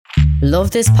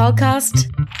Love this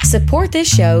podcast? Support this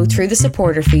show through the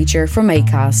supporter feature from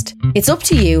Acast. It's up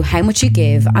to you how much you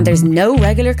give, and there's no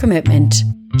regular commitment.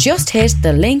 Just hit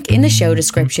the link in the show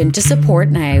description to support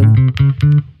now.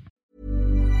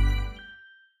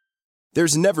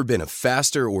 There's never been a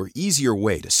faster or easier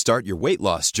way to start your weight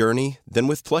loss journey than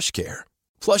with PlushCare.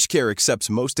 PlushCare accepts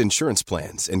most insurance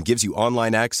plans and gives you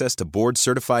online access to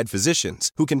board-certified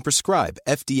physicians who can prescribe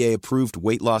FDA-approved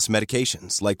weight loss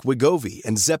medications like Wegovy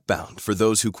and Zepbound for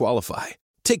those who qualify.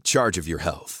 Take charge of your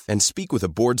health and speak with a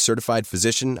board-certified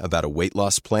physician about a weight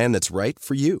loss plan that's right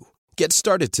for you. Get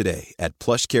started today at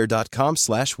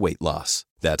plushcare.com/weight loss.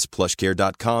 That's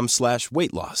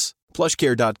plushcare.com/weight loss.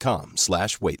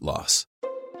 plushcare.com/weight loss.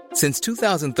 Since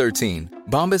 2013,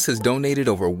 Bombas has donated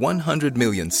over 100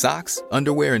 million socks,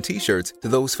 underwear, and T-shirts to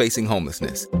those facing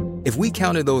homelessness. If we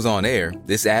counted those on air,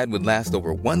 this ad would last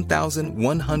over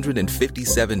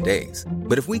 1,157 days.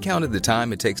 But if we counted the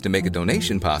time it takes to make a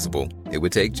donation possible, it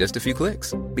would take just a few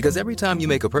clicks. Because every time you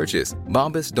make a purchase,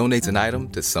 Bombas donates an item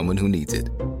to someone who needs it.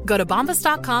 Go to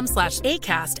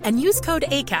bombas.com/ACAST and use code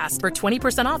ACAST for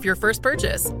 20% off your first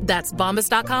purchase. That's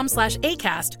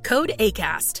bombas.com/ACAST, code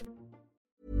ACAST.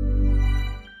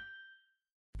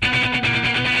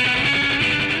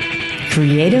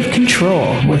 Creative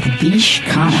Control with Vish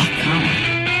Khanna.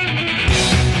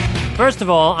 First of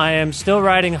all, I am still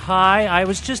riding high. I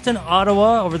was just in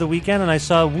Ottawa over the weekend and I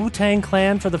saw Wu-Tang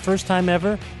Clan for the first time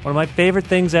ever. One of my favorite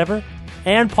things ever.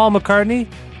 And Paul McCartney,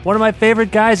 one of my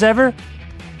favorite guys ever.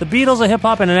 The Beatles, a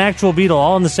hip-hop, and an actual Beatle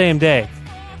all on the same day.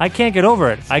 I can't get over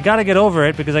it. I gotta get over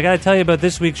it because I gotta tell you about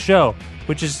this week's show,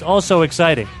 which is also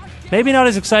exciting. Maybe not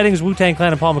as exciting as Wu-Tang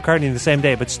Clan and Paul McCartney in the same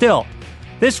day, but still.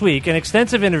 This week, an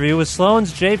extensive interview with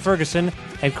Sloan's Jay Ferguson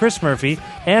and Chris Murphy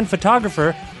and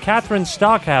photographer Catherine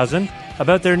Stockhausen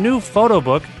about their new photo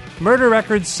book, Murder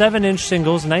Records 7-inch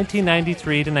Singles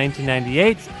 1993 to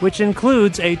 1998, which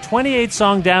includes a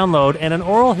 28-song download and an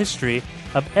oral history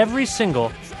of every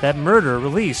single that Murder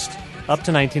released up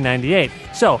to 1998.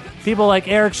 So, people like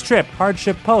Eric's Trip,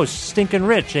 Hardship Post, Stinkin'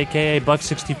 Rich, a.k.a.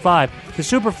 Buck65, The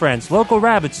Super Friends, Local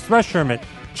Rabbits, Thrush Hermit,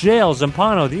 Jail,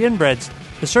 Zampano, The Inbreds,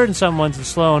 The Certain Someones, and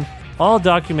Sloan, all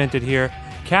documented here.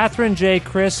 Catherine, Jay,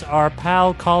 Chris, our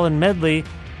pal Colin Medley,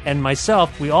 and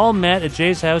myself, we all met at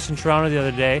Jay's house in Toronto the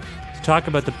other day to talk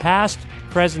about the past,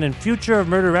 present, and future of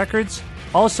Murder Records.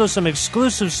 Also, some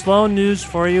exclusive Sloan news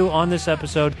for you on this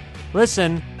episode.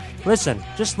 Listen,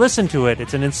 just listen to it.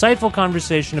 It's an insightful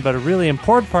conversation about a really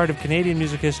important part of Canadian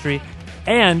music history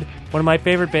and one of my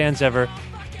favorite bands ever,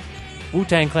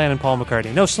 Wu-Tang Clan and Paul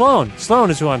McCartney. No, Sloan.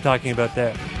 Sloan is who I'm talking about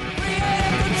there.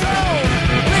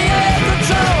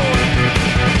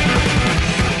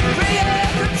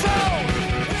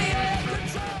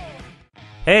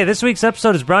 Hey, this week's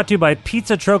episode is brought to you by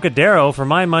Pizza Trocadero. For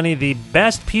my money, the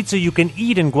best pizza you can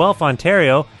eat in Guelph,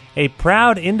 Ontario. A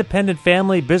proud independent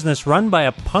family business run by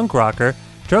a punk rocker,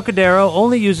 Trocadero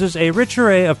only uses a rich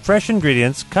array of fresh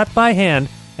ingredients cut by hand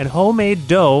and homemade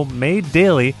dough made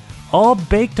daily, all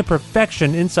baked to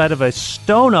perfection inside of a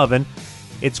stone oven.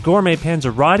 It's gourmet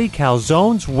panzerotti,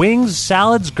 calzones, wings,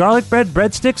 salads, garlic bread,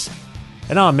 breadsticks,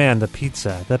 and oh man, the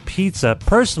pizza.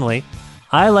 Personally,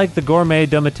 I like the gourmet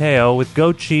Domateo with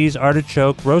goat cheese,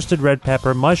 artichoke, roasted red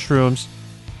pepper, mushrooms.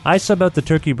 I sub out the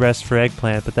turkey breast for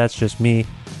eggplant, but that's just me.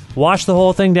 Wash the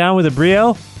whole thing down with a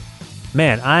brio.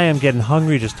 Man, I am getting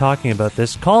hungry just talking about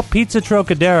this. Call Pizza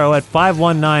Trocadero at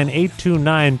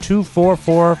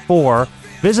 519-829-2444.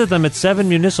 Visit them at 7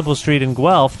 Municipal Street in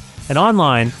Guelph and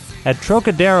online at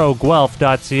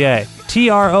trocaderoguelph.ca.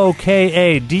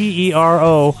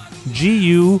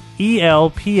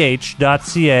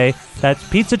 TROKADEROGUELPH.ca. That's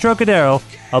Pizza Trocadero,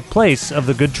 a place of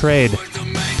the good trade.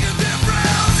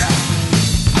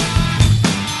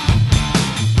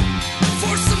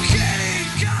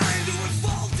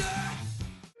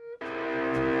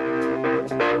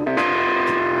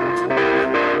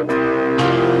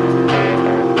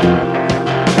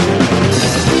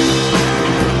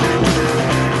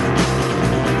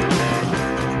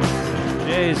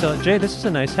 Jay, this is a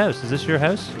nice house. Is this your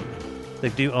house?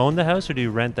 Like, do you own the house or do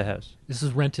you rent the house? This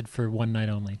is rented for one night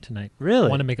only tonight. Really? I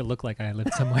want to make it look like I live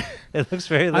somewhere. It looks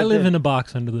very I live in a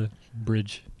box under the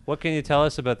bridge. What can you tell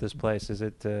us about this place? Is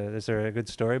there a good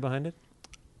story behind it?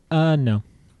 No.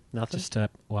 Nothing? Just,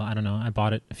 well, I don't know. I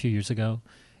bought it a few years ago.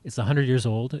 It's 100 years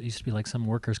old. It used to be like some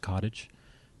worker's cottage.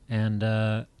 And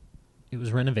it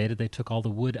was renovated. They took all the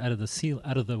wood out of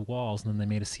the walls, and then they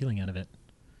made a ceiling out of it.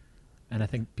 And I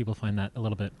think people find that a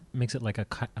little bit, makes it like a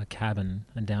cabin,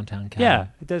 a downtown cabin. Yeah,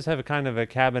 it does have a kind of a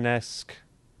cabin-esque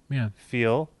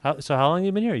feel. So how long have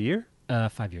you been here? A year?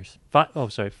 5 years. 5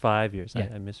 years. Yeah.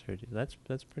 I misheard you. That's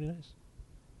pretty nice.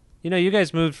 You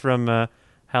guys moved from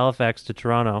Halifax to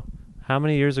Toronto. How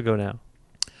many years ago now?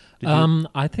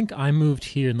 I think I moved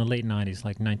here in the late 90s,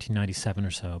 like 1997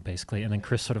 or so, basically, and then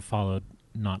Chris sort of followed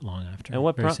not long after. And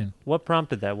what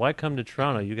prompted that? Why come to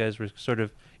Toronto? You guys were sort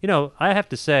of, I have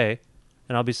to say,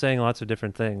 and I'll be saying lots of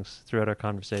different things throughout our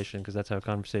conversation because that's how a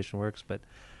conversation works, but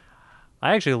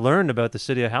I actually learned about the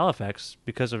city of Halifax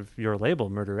because of your label,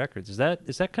 Murder Records. Is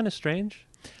that kind of strange?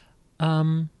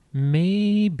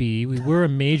 Maybe. We were a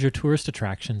major tourist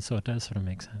attraction, so it does sort of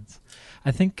make sense.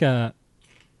 I think...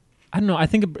 I don't know. I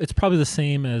think it's probably the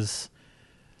same as...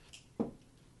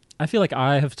 I feel like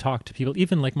I have talked to people,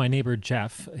 even like my neighbor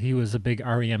Jeff. He was a big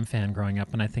REM fan growing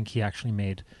up, and I think he actually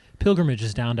made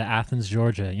pilgrimages down to Athens,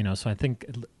 Georgia. So I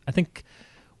think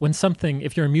when something,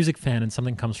 if you're a music fan and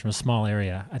something comes from a small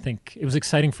area, I think it was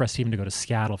exciting for us even to go to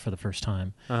Seattle for the first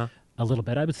time. A little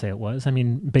bit, I would say it was. I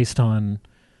mean, based on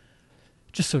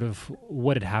just sort of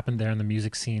what had happened there in the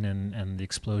music scene and the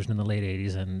explosion in the late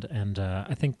 80s. And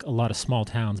I think a lot of small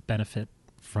towns benefit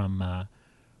from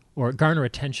or garner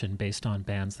attention based on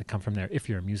bands that come from there, if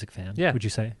you're a music fan, would you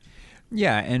say?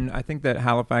 Yeah, and I think that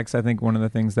Halifax, I think one of the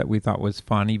things that we thought was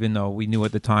fun, even though we knew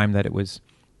at the time that it was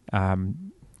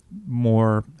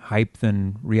more hype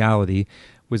than reality,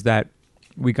 was that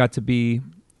we got to be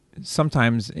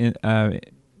sometimes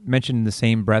mentioned in the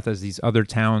same breath as these other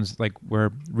towns, like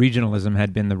where regionalism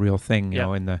had been the real thing,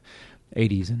 in the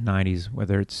 80s and 90s,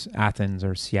 whether it's Athens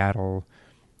or Seattle,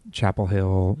 Chapel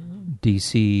Hill,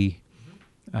 DC,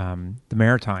 the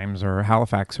Maritimes or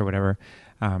Halifax or whatever.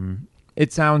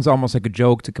 It sounds almost like a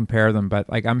joke to compare them, but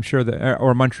like I'm sure that,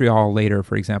 or Montreal later,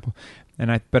 for example.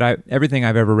 But everything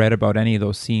I've ever read about any of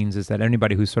those scenes is that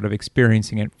anybody who's sort of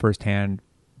experiencing it firsthand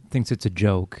thinks it's a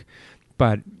joke.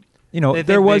 But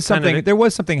there was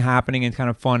something happening and kind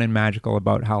of fun and magical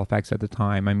about Halifax at the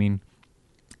time. I mean,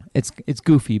 it's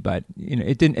goofy, but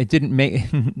it didn't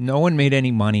make no one made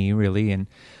any money really,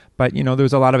 but there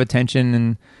was a lot of attention,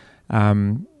 and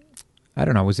I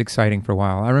don't know, it was exciting for a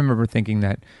while. I remember thinking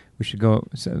that we should go.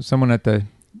 Someone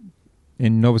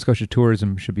in Nova Scotia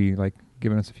tourism should be like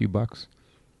giving us a few bucks.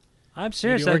 I'm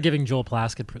serious. Or giving Joel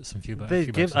Plaskett some few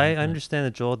bucks. I understand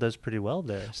that Joel does pretty well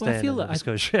there. Well,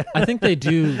 I think they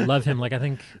do love him. Like I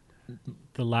think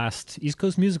the last East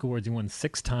Coast Music Awards he won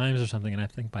 6 times or something, and I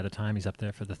think by the time he's up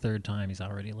there for the 3rd time, he's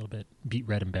already a little bit beat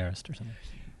red embarrassed or something.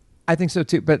 I think so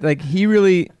too. But like he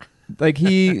really,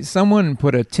 someone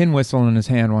put a tin whistle in his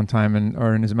hand one time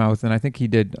or in his mouth, and I think he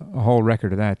did a whole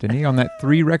record of that, didn't he? On that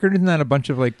 3 record, isn't that a bunch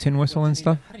of like tin whistle and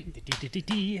stuff? Like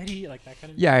that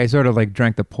kind of. Yeah, he sort of like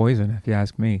drank the poison, if you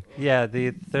ask me. Yeah,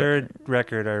 the 3rd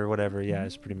record or whatever. Yeah,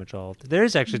 is pretty much all. There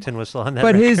is actually tin whistle on that.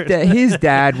 But record. his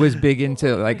dad was big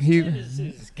into like he.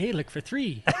 Is Gaelic for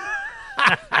 3.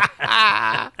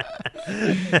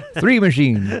 3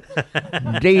 Machine,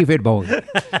 David Bowie.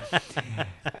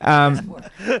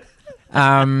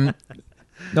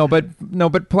 No, but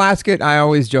Plaskett, I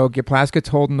always joke. Yeah, Plaskett's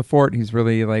holding the fort. He's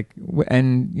really like,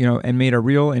 and made a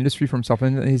real industry for himself.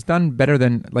 And he's done better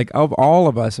than like of all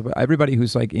of us, everybody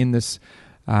who's like in this,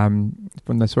 from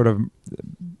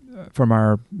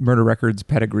our Murder Records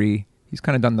pedigree. He's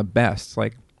kind of done the best.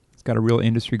 Like, he's got a real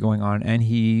industry going on, and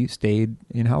he stayed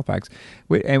in Halifax.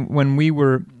 And when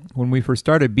we first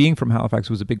started, being from Halifax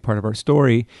was a big part of our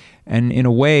story, and in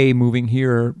a way, moving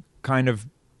here kind of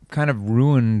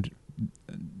ruined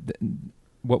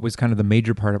what was kind of the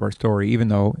major part of our story, even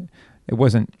though it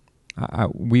wasn't.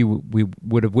 We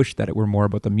would have wished that it were more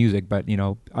about the music, but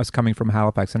us coming from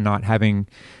Halifax and not having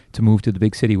to move to the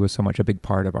big city was so much a big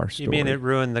part of our story. You mean it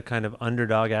ruined the kind of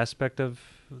underdog aspect of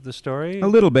the story? A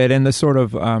little bit, and the sort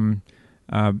of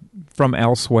from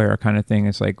elsewhere kind of thing.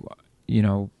 It's like,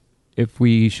 if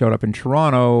we showed up in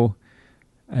Toronto,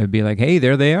 I'd be like, hey,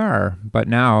 there they are. But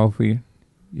now if you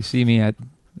see me at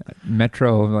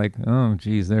Metro, like, oh,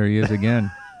 geez, there he is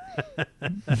again.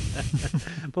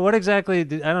 But what exactly,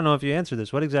 I don't know if you answered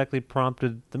this, what exactly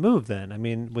prompted the move then? I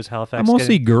mean, was Halifax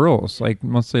mostly girls,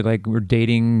 mostly we're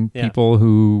dating people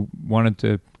who wanted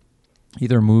to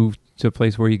either move to a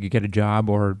place where you could get a job,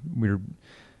 or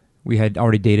we had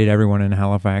already dated everyone in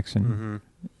Halifax, and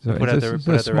so it's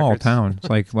a small town. It's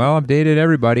like, well, I've dated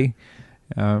everybody.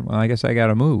 Well, I guess I got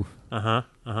to move.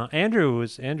 Andrew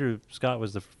Scott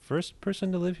was the first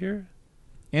person to live here.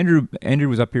 Andrew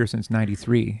was up here since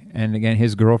 '93, and again,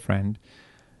 his girlfriend,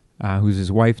 who's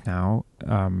his wife now,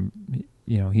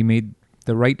 he made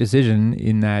the right decision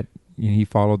in that he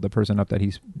followed the person up that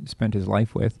he spent his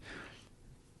life with.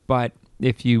 But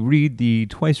if you read the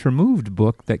Twice Removed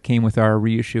book that came with our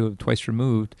reissue of Twice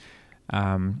Removed,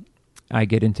 I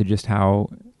get into just how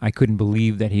I couldn't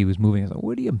believe that he was moving. I was like,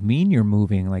 what do you mean you're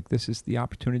moving? Like, this is the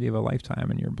opportunity of a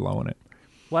lifetime and you're blowing it.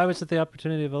 Why was it the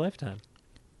opportunity of a lifetime?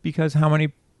 Because how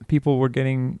many people were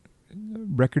getting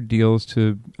record deals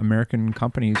to American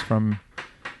companies from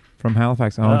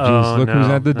Halifax? Oh, jeez, look who's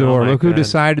at the door. Look who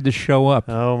decided to show up.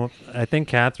 Oh, I think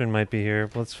Catherine might be here.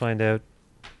 Let's find out.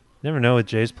 Never know with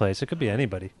Jay's place. It could be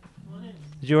anybody.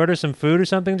 Did you order some food or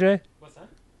something, Jay? What's that?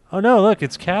 Oh, no, look,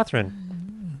 it's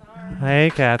Catherine.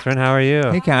 Hey, Catherine, how are you?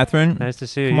 Hey, Catherine. Nice to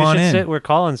see you. Come you on should in. sit where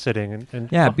Colin's sitting.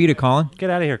 Yeah, beat it, Colin. Get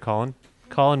out of here, Colin.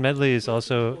 Colin Medley is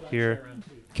also here.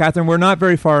 Catherine, we're not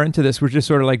very far into this. We're just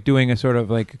sort of like doing a sort of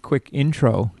like a quick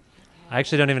intro. I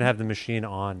actually don't even have the machine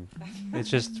on. It's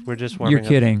just, we're just warming You're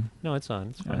kidding. up. No, it's on.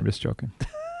 It's fine. I'm just joking.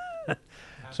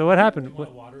 So what happened?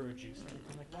 Water or juice?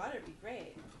 Water would be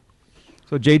great.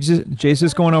 So Jay's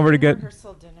just going over to get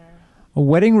Rehearsal dinner. a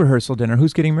wedding rehearsal dinner.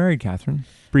 Who's getting married, Catherine?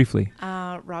 Briefly.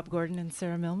 Rob Gordon and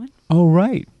Sarah Millman. Oh,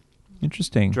 right.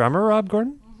 Interesting. Drummer Rob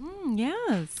Gordon?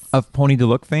 Yes. Of Pony to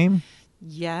Look fame?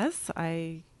 Yes,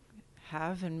 I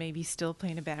have and maybe still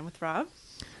playing a band with Rob.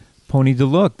 Pony to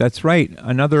Look, that's right.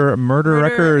 Another Murder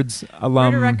Records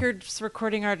alum. Murder Records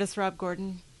recording artist Rob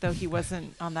Gordon, though he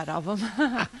wasn't on that album.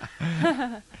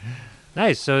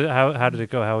 Nice. So how did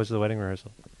it go? How was the wedding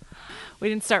rehearsal? We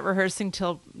didn't start rehearsing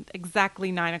till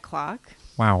exactly 9 o'clock.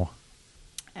 Wow.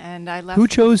 And I left. Who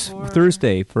chose before-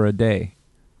 Thursday for a day?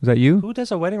 Was that you? Who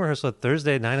does a wedding rehearsal at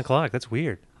Thursday at 9 o'clock? That's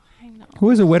weird. I know. Who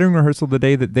was a wedding rehearsal the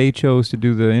day that they chose to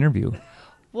do the interview?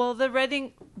 Well,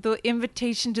 the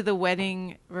invitation to the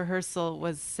wedding rehearsal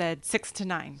was said 6 to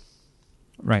 9.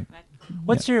 Right.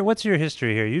 What's your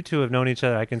history here? You two have known each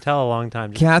other, I can tell, a long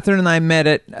time. Catherine and I met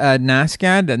at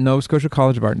NASCAD at Nova Scotia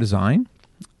College of Art and Design.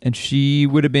 And she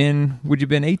would you have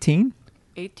been 18?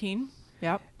 18.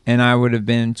 Yep. And I would have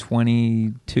been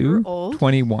 22. You were old.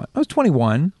 21. I was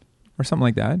 21 or something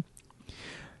like that.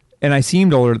 And I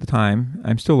seemed older at the time.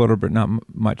 I'm still older, but not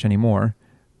much anymore.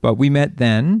 But we met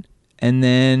then. And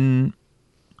then,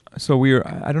 so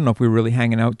I don't know if we were really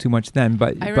hanging out too much then,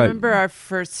 but I remember our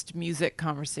first music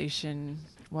conversation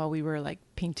while we were like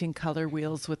painting color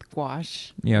wheels with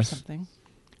gouache or something.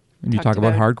 And you talk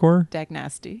about hardcore? Dag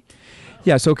Nasty.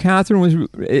 Yeah, so Catherine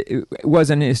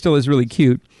was and it still is really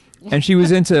cute. And she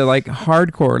was into like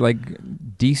hardcore, like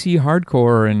DC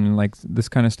hardcore and like this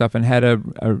kind of stuff, and had a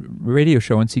radio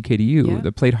show on CKDU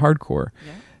that played hardcore.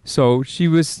 Yeah. So she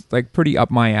was like pretty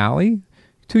up my alley.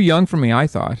 Too young for me, I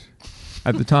thought,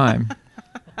 at the time.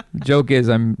 The joke is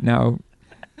I'm now,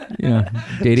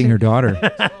 dating her daughter.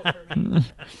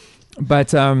 But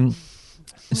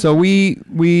so we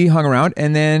hung around,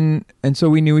 and so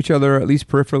we knew each other at least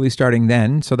peripherally starting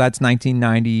then. So that's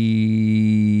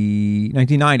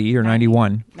 1990 or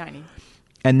 91. 90.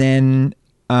 And then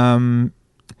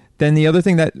the other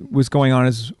thing that was going on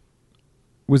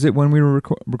was it when we were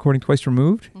recording Twice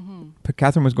Removed? Mm-hmm.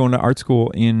 Catherine was going to art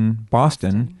school in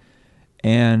Boston,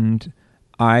 and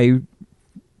I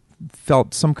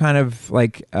felt some kind of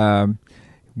like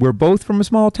we're both from a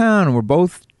small town and we're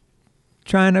both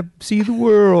trying to see the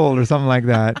world or something like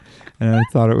that. And I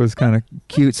thought it was kind of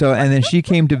cute. So, and then she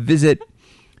came to visit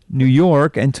New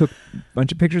York and took a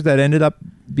bunch of pictures that ended up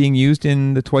being used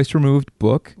in the Twice Removed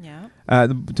book,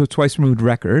 the Twice Removed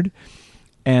record.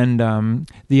 And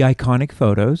the iconic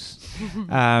photos,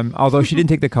 although she didn't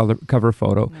take the cover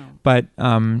photo. No. But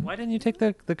why didn't you take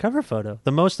the cover photo?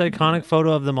 The most iconic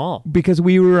photo of them all. Because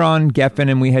we were on Geffen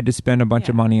and we had to spend a bunch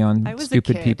of money on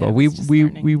stupid people. We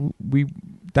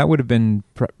that would have been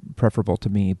preferable to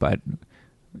me, but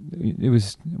it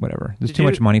was whatever. There's too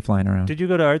much money flying around. Did you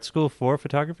go to art school for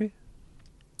photography?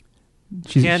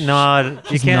 You can't nod.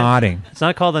 She's nodding. It's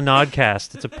not called a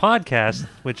nodcast. It's a podcast,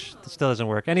 which still doesn't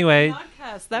work. Anyway.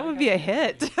 Podcast. That would be a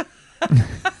hit.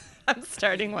 I'm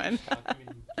starting one.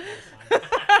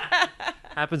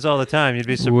 Happens all the time. You'd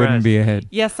be surprised. Wouldn't be a hit.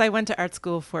 Yes, I went to art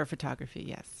school for photography,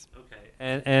 yes. Okay.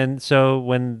 And so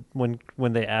when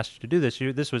they asked you to do this,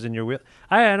 this was in your wheel.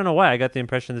 I don't know why. I got the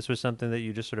impression this was something that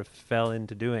you just sort of fell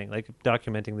into doing, like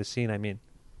documenting the scene, I mean.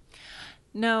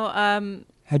 No,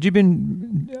 had you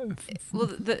been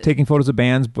taking photos of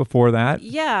bands before that?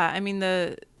 Yeah, I mean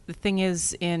the thing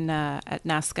is at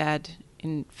NASCAD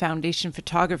in foundation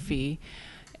photography,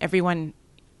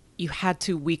 you had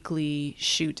to weekly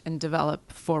shoot and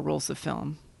develop 4 rolls of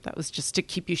film. That was just to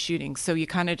keep you shooting. So you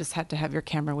kind of just had to have your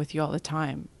camera with you all the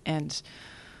time. And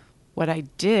what I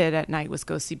did at night was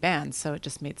go see bands, so it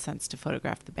just made sense to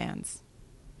photograph the bands,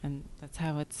 and that's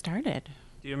how it started.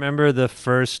 Do you remember the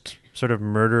first sort of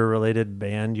murder-related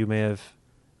band you may have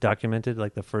documented?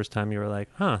 Like the first time you were like,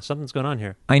 something's going on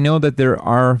here. I know that there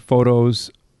are photos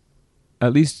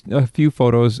at least a few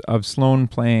photos of Sloan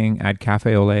playing at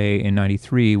Cafe Olé in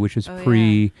 '93, which is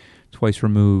Twice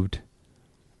Removed.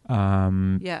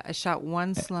 I shot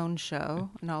one Sloan show,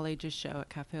 an all ages show at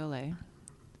Cafe Olé.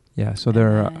 Yeah, so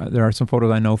there are some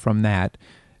photos I know from that,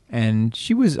 and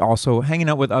she was also hanging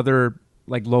out with other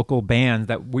like local bands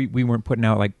that we weren't putting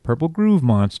out, like Purple Groove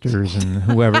Monsters and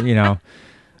whoever,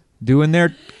 doing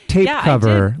their tape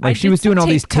cover. Like she was doing all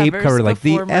these tape cover, like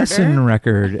the Essen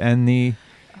record and the.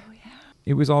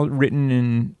 It was all written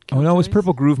in. Oh no, it was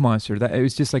Purple Groove Monster. That it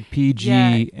was just like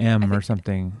PGM or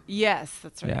something. Yes,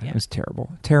 that's right. Yeah, it was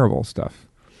terrible stuff.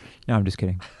 No, I'm just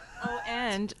kidding. Oh,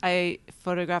 and I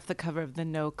photographed the cover of the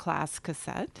No Class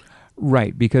cassette.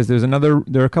 Right, because there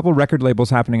are a couple record labels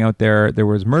happening out there. There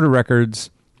was Murder Records,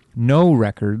 No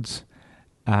Records,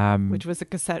 which was a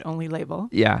cassette-only label.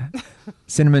 Yeah,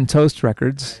 Cinnamon Toast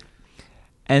Records,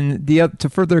 and to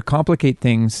further complicate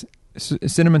things,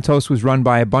 Cinnamon Toast was run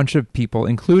by a bunch of people,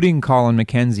 including Colin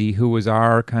McKenzie, who was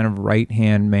our kind of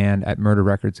right-hand man at Murder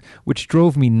Records, which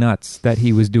drove me nuts that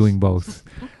he was doing both.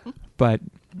 But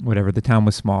whatever, the town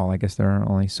was small. I guess there are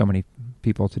only so many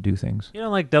people to do things. You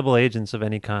don't like double agents of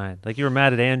any kind. Like you were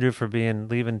mad at Andrew for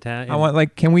leaving town. I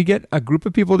want can we get a group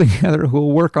of people together who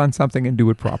will work on something and do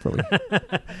it properly?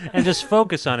 And just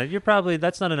focus on it.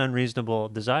 That's not an unreasonable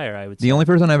desire, I would say. The only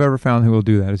person I've ever found who will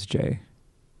do that is Jay.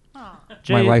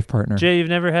 Jay, my life partner. Jay, you've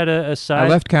never had a side... I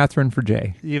left Catherine for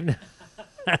Jay.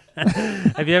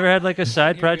 Have you ever had like a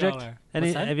side project?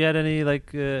 Have you had any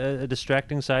like a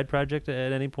distracting side project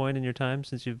at any point in your time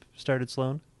since you've started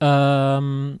Sloan?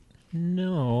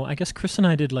 No. I guess Chris and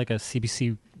I did like a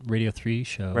CBC Radio 3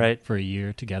 show for a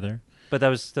year together. But that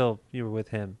was still, you were with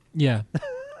him. Yeah.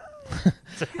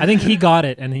 I think he got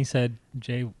it and he said,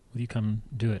 Jay, will you come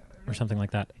do it? Or something like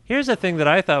that. Here's a thing that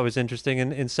I thought was interesting.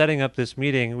 In setting up this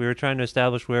meeting, we were trying to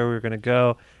establish where we were going to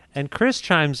go. And Chris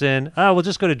chimes in, we'll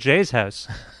just go to Jay's house.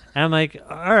 And I'm like,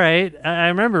 all right. I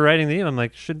remember writing the email. I'm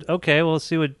like, we'll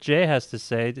see what Jay has to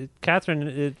say.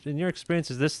 Catherine, in your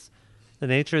experience, is this the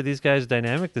nature of these guys'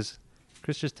 dynamic? Does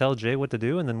Chris just tell Jay what to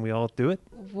do and then we all do it?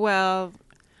 Well,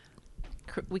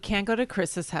 we can't go to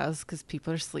Chris's house because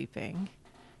people are sleeping.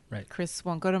 Right. Chris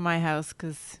won't go to my house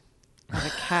because I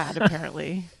have a cat,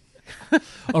 apparently.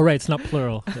 Oh, right. It's not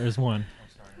plural. There's one.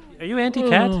 Are you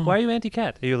anti-cat? Why are you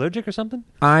anti-cat? Are you allergic or something?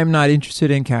 I'm not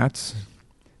interested in cats.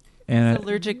 And he's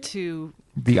allergic to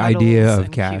the idea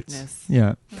of cats. Cuteness.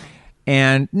 Yeah.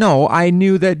 And no, I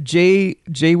knew that Jay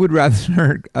would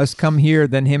rather us come here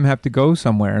than him have to go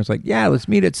somewhere. It's like, yeah, let's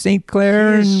meet at St.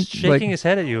 Clair. He's shaking his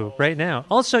head at you right now.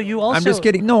 Also, I'm just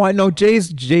kidding. No, I know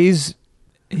Jay's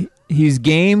he's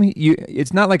game.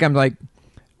 It's not like I'm like,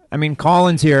 I mean,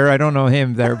 Colin's here. I don't know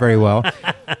him very well,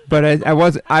 but it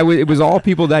was all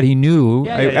people that he knew.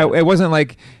 It wasn't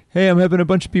like, hey, I'm having a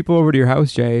bunch of people over to your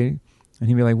house, Jay, and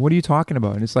he'd be like, what are you talking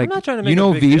about? And it's like, I'm not trying to make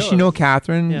a big Vish, deal you know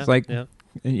Catherine. It's like,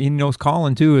 he knows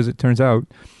Colin too, as it turns out.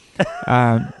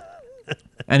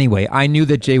 Anyway, I knew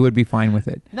that Jay would be fine with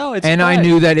it. No, it's and fine. I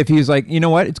knew that if he was like, you know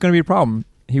what, it's going to be a problem,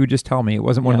 he would just tell me. It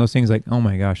wasn't one of those things like, oh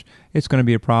my gosh, it's going to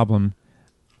be a problem.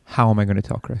 How am I going to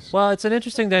tell Chris? Well, it's an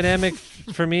interesting dynamic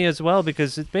for me as well,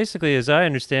 because it basically, as I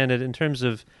understand it, in terms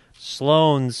of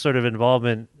Sloan's sort of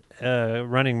involvement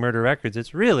running Murder Records,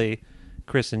 it's really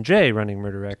Chris and Jay running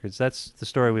Murder Records. That's the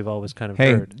story we've always kind of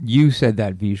heard. Hey, you said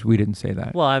that, Vish. We didn't say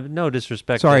that. Well, I have no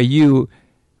disrespect. Sorry, you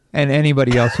and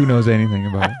anybody else who knows anything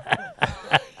about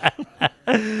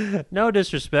it. No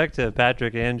disrespect to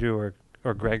Patrick, Andrew,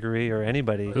 or Gregory, or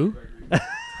anybody. Who?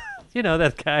 You know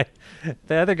that guy,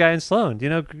 the other guy in Sloan. Do you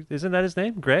know? Isn't that his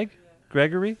name?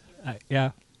 Gregory?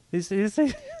 Yeah. He's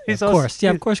of course.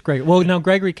 Yeah, of course, Gregory. Well, no,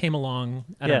 Gregory came along.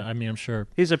 I mean, I'm sure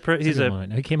he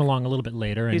came along a little bit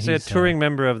later. And he's a touring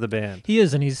member of the band. He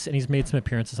is, and he's made some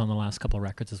appearances on the last couple of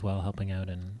records as well, helping out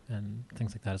and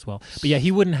things like that as well. But yeah, he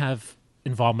wouldn't have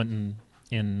involvement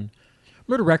in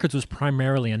Murder Records. Was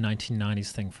primarily a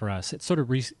 1990s thing for us. It sort of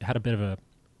had a bit of a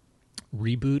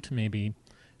reboot, maybe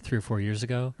 3 or 4 years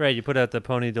ago. Right, you put out the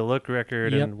Pony de Look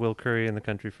record and Will Curry and the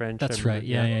Country French. That's right.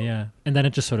 Yeah. And then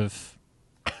it just sort of.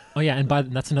 Oh yeah, and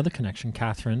that's another connection.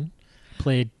 Catherine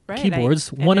played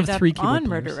keyboards. One of 3 keyboard on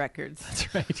players. Murder Records.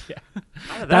 That's right. Yeah.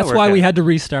 That's why we had to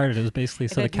restart it. It was basically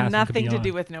so that Catherine nothing could be to do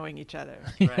on. with knowing each other.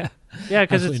 Right. Yeah,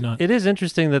 because it is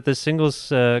interesting that the singles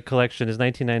collection is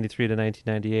 1993 to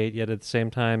 1998. Yet at the same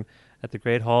time, at the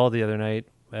Great Hall the other night,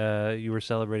 you were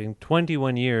celebrating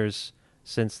 21 years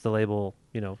since the label,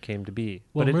 came to be.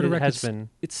 Well, but Murder it Records, has been.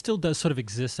 It still does sort of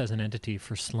exist as an entity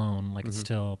for Sloan. Like it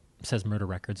still says Murder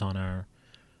Records on our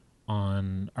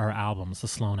albums, the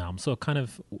Sloan album. So kind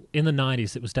of in the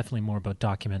 90s, it was definitely more about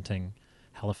documenting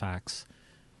Halifax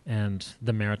and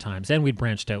the Maritimes, and we'd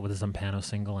branched out with a Zampano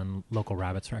single and Local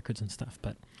Rabbits records and stuff.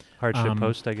 But Hardship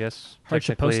Post, I guess.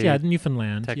 Hardship Post,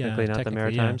 Newfoundland. Technically not the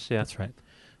Maritimes, yeah. That's right.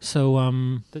 So,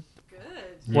 Good.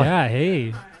 yeah,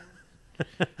 hey.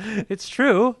 It's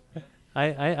true.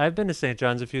 I've been to St.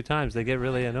 John's a few times. They get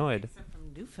really annoyed. Except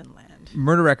from Newfoundland.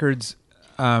 Murder Records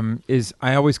is,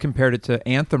 I always compared it to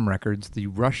Anthem Records, the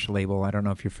Rush label. I don't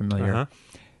know if you're familiar. Uh-huh.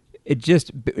 It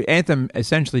just, Anthem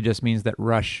essentially just means that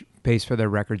Rush pays for their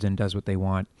records and does what they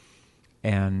want.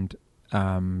 And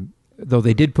though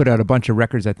they did put out a bunch of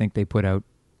records, I think they put out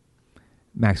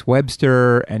Max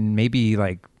Webster and maybe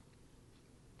like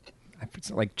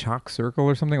Chalk Circle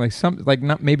or something, like some, like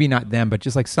not, maybe not them, but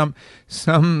just like some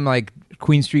like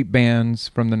Queen Street bands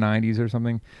from the 90s or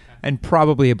something, and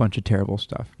probably a bunch of terrible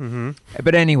stuff. Mm-hmm.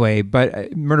 But anyway,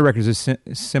 Murder Records is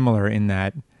similar in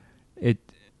that it,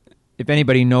 if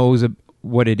anybody knows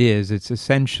what it is, it's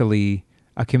essentially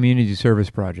a community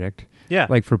service project. Yeah.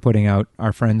 Like for putting out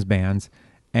our friends' bands.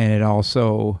 And it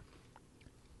also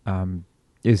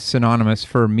is synonymous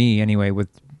for me anyway with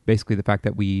basically the fact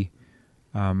that we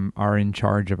are in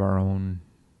charge of our own,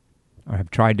 or have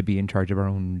tried to be in charge of our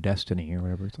own destiny or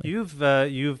whatever it's like.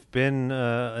 You've been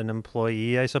an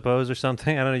employee, I suppose, or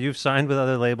something. I don't know. You've signed with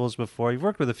other labels before. You've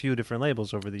worked with a few different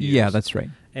labels over the years. Yeah, that's right.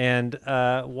 And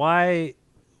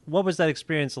what was that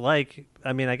experience like?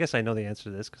 I mean, I guess I know the answer to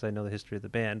this because I know the history of the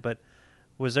band, but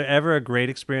was there ever a great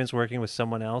experience working with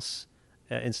someone else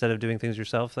instead of doing things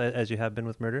yourself as you have been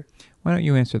with Murder? Why don't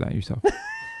you answer that yourself?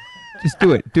 Just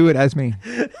do it. Do it as me.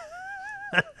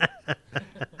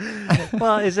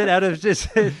 Well, is it out of just...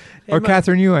 Or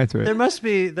Catherine, you answer it.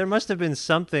 There must have been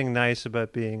something nice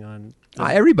about being on...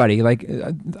 Everybody, like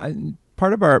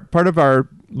part of our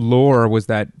lore was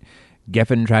that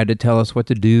Geffen tried to tell us what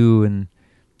to do, and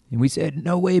we said,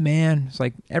 no way, man. It's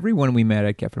like everyone we met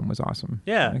at Geffen was awesome.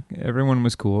 Yeah. Like, everyone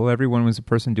was cool. Everyone was a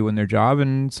person doing their job.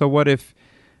 And so what if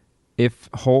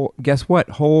Hole, guess what?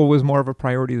 Hole was more of a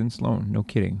priority than Sloan. No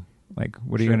kidding. Like,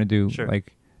 what are you going to do? Sure.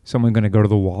 Like, someone going to go to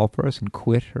the wall for us and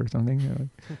quit or something?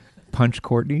 Like, punch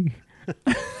Courtney?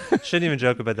 Shouldn't even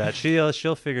joke about that.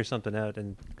 She'll figure something out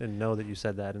and know that you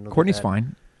said that. And Courtney's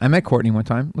fine. I met Courtney one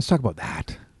time. Let's talk about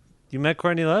that. You met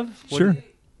Courtney Love? Sure.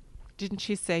 Didn't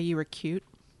she say you were cute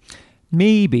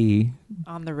Maybe.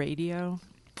 on the radio?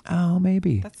 Oh,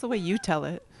 maybe. That's the way you tell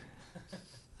it.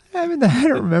 I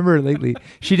don't remember her lately.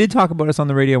 She did talk about us on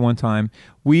the radio one time.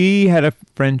 We had a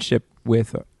friendship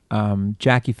with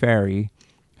Jackie Ferry,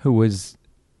 who was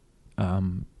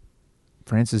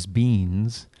Frances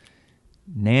Bean's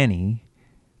nanny,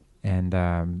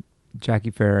 and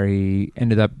Jackie Ferry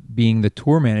ended up being the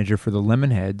tour manager for the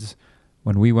Lemonheads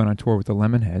when we went on tour with the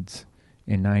Lemonheads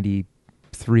in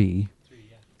 '93.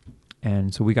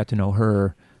 And so we got to know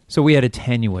her. So we had a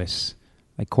tenuous,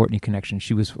 like, Courtney connection.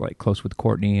 She was, like, close with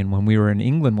Courtney. And when we were in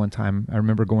England one time, I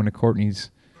remember going to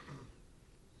Courtney's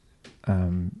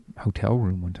hotel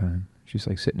room one time. She was,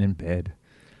 like, sitting in bed.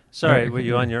 Sorry, were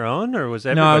you on your own, or was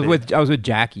everybody? No, I was with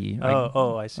Jackie. Like,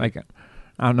 I see. Like,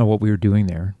 I don't know what we were doing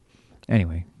there.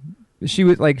 Anyway, she's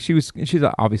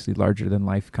obviously larger than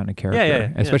life kind of character.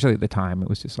 Yeah. Especially at the time, it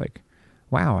was just like,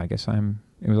 wow. I guess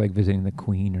it was like visiting the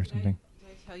Queen or something. Did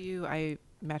I tell you I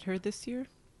met her this year?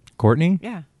 Courtney?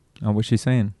 Yeah. Oh, what's she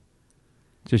saying?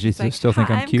 Does she She's like, still think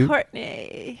 "Hi, I'm cute?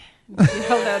 Courtney." And she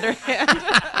held out her hand.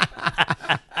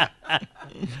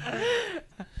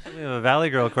 We have a Valley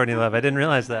Girl, Courtney Love. I didn't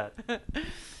realize that.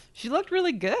 She looked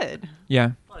really good.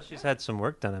 Yeah. Well, she's had some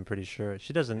work done, I'm pretty sure.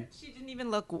 She doesn't... She didn't even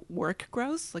look work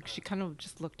gross. Like, she kind of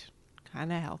just looked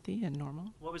kind of healthy and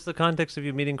normal. What was the context of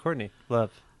you meeting Courtney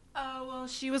Love? Oh, well,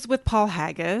 she was with Paul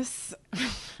Haggis.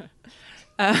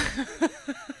 I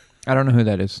don't know who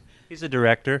that is. He's a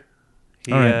director.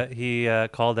 He All right. he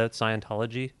called out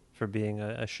Scientology for being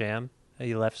a sham.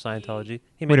 He left Scientology.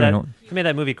 He Wait made a that. minute. He made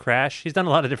that movie Crash. He's done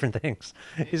a lot of different things.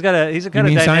 He's a You kind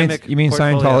of mean dynamic. You mean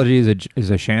portfolio. Scientology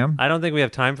is a sham? I don't think we have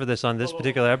time for this on this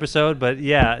particular episode, but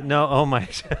yeah, no. Oh my!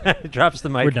 Drops the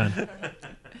mic. We're done.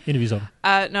 Interview's over.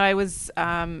 No, I was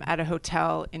at a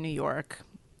hotel in New York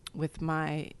with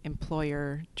my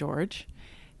employer, George,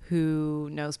 who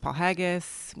knows Paul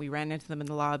Haggis. We ran into them in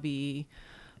the lobby.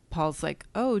 Paul's like,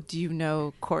 "Oh, do you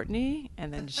know Courtney?"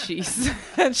 And then she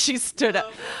stood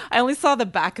up. I only saw the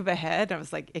back of a head. I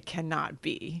was like, "It cannot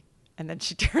be." And then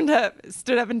she stood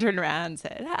up and turned around and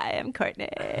said, "Hi, I'm Courtney."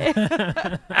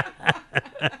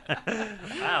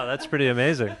 Wow, that's pretty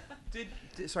amazing.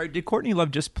 Did Courtney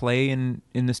Love just play in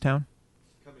this town?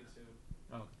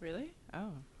 Really?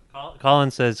 Oh. Colin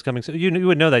says coming soon. You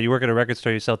would know that. You work at a record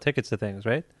store. You sell tickets to things,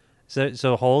 right?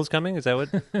 So Hole's coming? Is that what?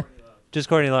 Just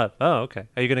Courtney Love. Oh, okay.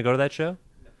 Are you going to go to that show?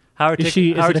 How Is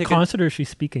it a concert or is she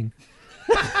speaking?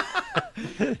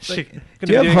 Do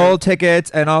you have whole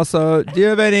tickets? And also, do you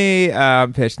have any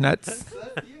fishnets?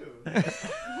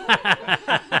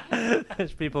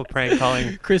 There's people prank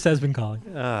calling. Chris has been calling.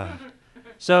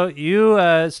 So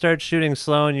you start shooting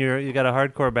Sloan. You got a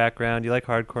hardcore background. You like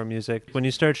hardcore music. When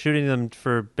you start shooting them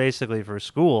for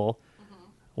school,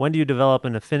 when do you develop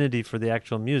an affinity for the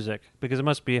actual music? Because it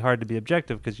must be hard to be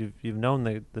objective because you've known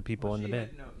the people in the band.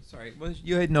 Well,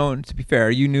 you had known. To be fair,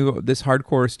 you knew this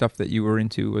hardcore stuff that you were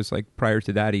into was like prior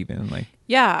to that even. Like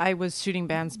Yeah, I was shooting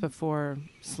bands before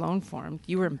Sloan formed.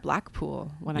 You were in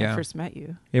Blackpool when I first met you.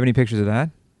 You have any pictures of that?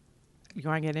 You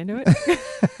want to get into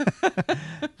it?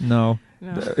 No.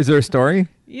 Is there a story?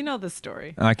 You know the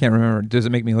story. I can't remember. Does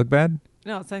it make me look bad?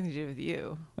 No, it's nothing to do with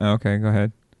you. Oh, okay, go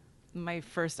ahead. My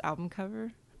first album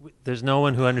cover. There's no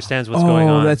one who understands what's going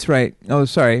on. Oh, that's right. Oh,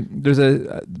 sorry. There's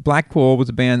Blackpool was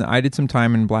a band. I did some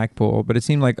time in Blackpool, but it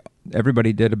seemed like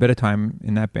everybody did a bit of time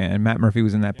in that band. Matt Murphy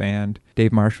was in that band.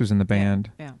 Dave Marsh was in the band.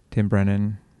 Yeah. Tim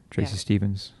Brennan, Tracy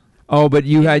Stevens. Oh, but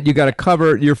you got a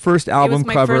cover, your first album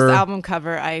cover. It was my first album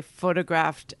cover. I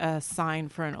photographed a sign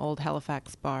for an old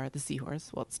Halifax bar, the Seahorse.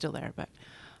 Well, it's still there, but...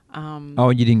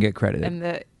 you didn't get credited.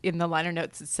 And in the liner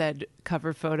notes, it said,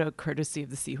 cover photo courtesy of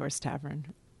the Seahorse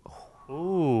Tavern.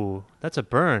 Ooh, that's a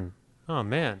burn. Oh,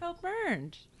 man. I felt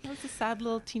burned. I was a sad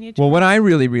little teenage Well, girl. what I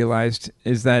really realized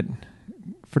is that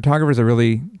photographers are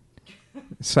really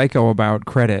psycho about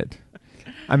credit.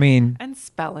 I mean... And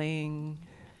spelling...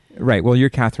 Right. Well, you're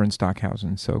Catherine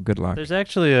Stockhausen, so good luck. There's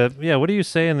actually what do you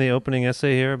say in the opening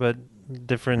essay here about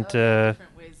different...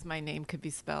 different ways my name could be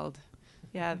spelled.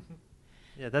 Yeah.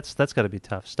 Yeah, that's got to be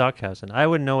tough. Stockhausen. I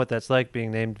wouldn't know what that's like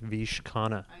being named Vish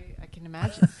Khanna. I can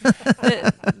imagine.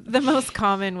 the most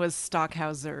common was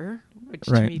Stockhauser, which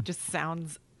to me just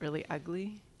sounds really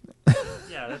ugly.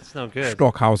 Yeah, that's no good.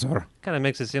 Stockhauser. Kind of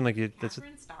makes it seem like you...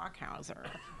 Catherine Stockhauser.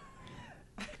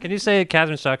 Can you say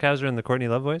Catherine Stockhauser in the Courtney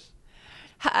Love voice?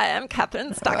 Hi, I'm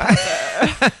Catherine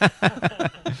Stockhauser.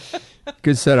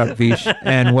 Good setup, Vish,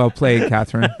 and well played,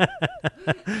 Catherine.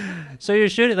 So you're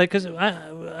shooting, like, because,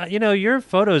 your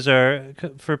photos are,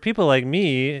 for people like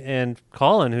me and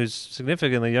Colin, who's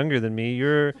significantly younger than me,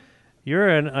 you're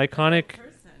an iconic...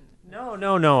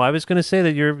 No. I was going to say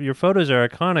that your photos are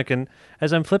iconic, and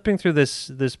as I'm flipping through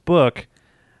this book,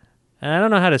 and I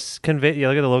don't know how to convey... Yeah,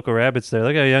 look at the local rabbits there.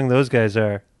 Look how young those guys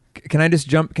are. Can I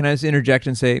just interject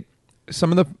and say,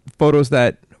 some of the photos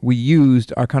that we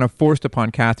used are kind of forced upon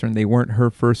Catherine. They weren't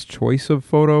her first choice of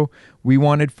photo. We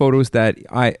wanted photos that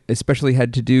I especially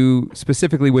had to do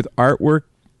specifically with artwork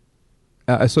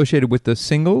associated with the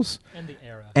singles and the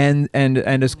era, and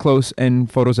as close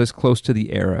and photos as close to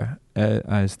the era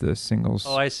as the singles.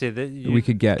 Oh, I see. We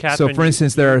could get. Catherine, so, for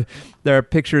instance, there are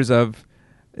pictures of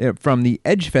from the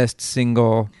Edgefest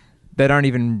single that aren't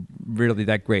even really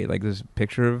that great. Like there's a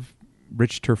picture of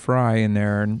Rich Terfry in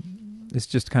there, and it's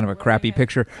just kind of a crappy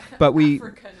picture. But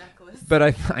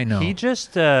I know. He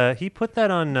just he put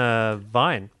that on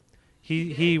Vine.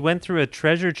 He went through a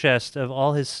treasure chest of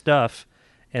all his stuff,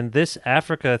 and this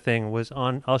Africa thing was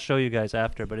on. I'll show you guys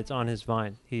after, but it's on his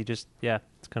Vine. He just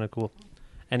it's kind of cool.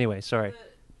 Anyway, sorry.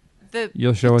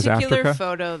 You'll show us Africa? The particular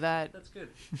photo that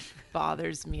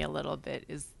bothers me a little bit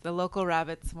is the Local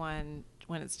Rabbits one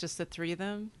when it's just the three of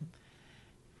them.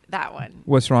 That one.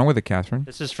 What's wrong with it, Catherine?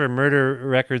 This is for Murder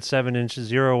Record 7-inch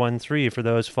 013 for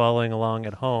those following along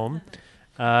at home.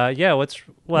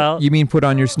 You mean put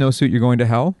on your snowsuit, you're going to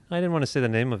hell? I didn't want to say the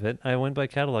name of it. I went by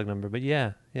catalog number, but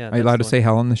yeah. Are you allowed to say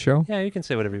hell on the show? Yeah, you can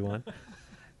say whatever you want.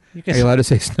 Are you allowed to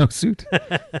say snowsuit?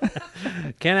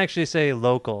 Can't actually say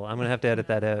local. I'm going to have to edit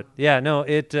that out. Yeah, no,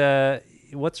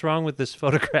 what's wrong with this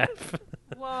photograph?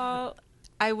 Well,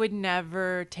 I would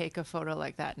never take a photo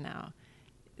like that now.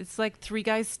 It's like three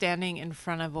guys standing in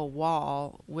front of a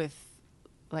wall with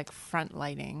like front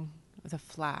lighting with a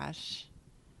flash.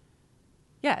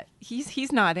 Yeah,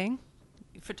 he's nodding.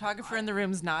 Photographer in the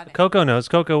room's nodding. Coco knows.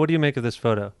 Coco, what do you make of this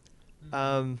photo?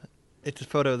 It's a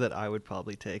photo that I would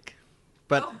probably take.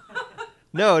 But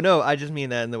no, I just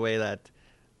mean that in the way that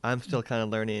I'm still kind of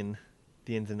learning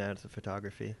the ins and outs of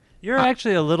photography. You're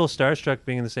actually a little starstruck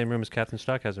being in the same room as Catherine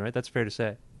Stockhausen, right? That's fair to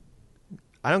say.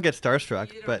 I don't get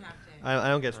starstruck, but I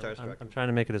don't get starstruck. I'm trying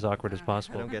to make it as awkward as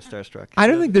possible. I don't get starstruck. I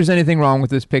don't think there's anything wrong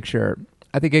with this picture.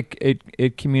 I think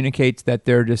it communicates that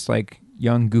they're just like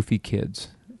young, goofy kids,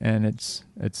 and it's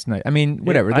nice. I mean,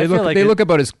 whatever. Yeah, they look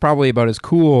probably about as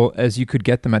cool as you could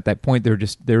get them at that point.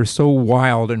 They're so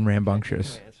wild and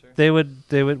rambunctious. They would.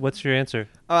 What's your answer?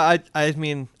 I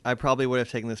mean, I probably would have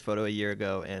taken this photo a year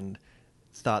ago and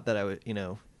thought that I would,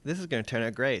 this is going to turn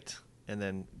out great, and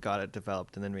then got it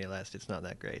developed and then realized it's not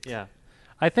that great. Yeah.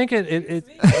 I think it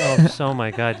oh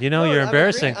my God. You know, No, you're I'm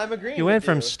embarrassing. I'm agreeing You went with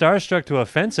from you. starstruck to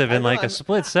offensive in like a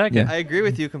split second. I agree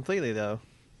with you completely, though.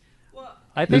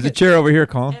 I There's think a chair over here,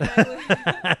 Colin.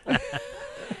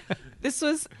 This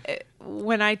was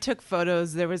when I took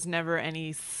photos. There was never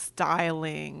any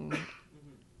styling,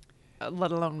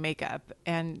 let alone makeup.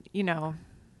 And you know,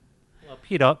 well,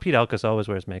 Pete Elkus always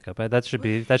wears makeup. That should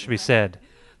be said.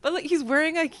 but like he's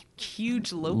wearing a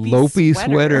huge Lopey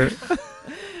sweater.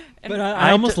 But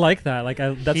I almost like that. Like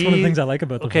that's one of the things I like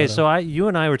about the Okay, photo. so you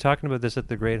and I were talking about this at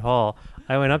the Great Hall.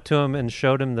 I went up to him and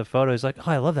showed him the photo. He's like,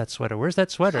 "Oh, I love that sweater. Where's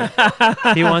that sweater?"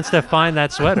 He wants to find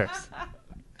that sweater.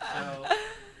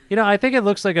 You know, I think it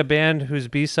looks like a band whose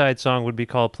B-side song would be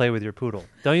called "Play with Your Poodle."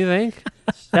 Don't you think?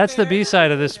 That's the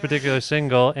B-side of this particular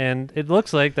single, and it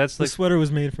looks like that's the sweater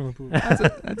was made from a poodle.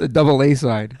 That's a double A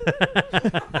side.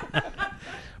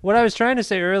 What I was trying to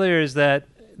say earlier is that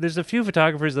there's a few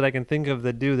photographers that I can think of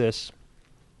that do this.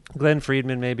 Glenn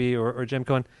Friedman, maybe, or Jim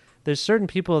Cohen. There's certain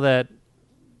people that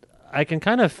I can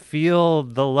kind of feel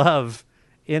the love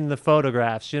in the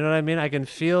photographs. You know what I mean? I can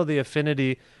feel the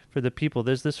affinity for the people.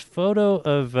 There's this photo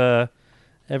of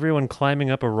everyone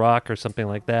climbing up a rock or something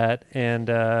like that, and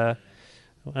I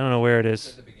don't know where it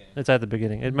is. It's at the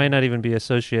beginning. It might not even be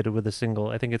associated with a single.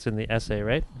 I think it's in the essay,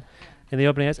 right? In the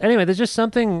opening essay. Anyway, there's just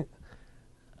something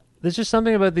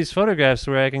about these photographs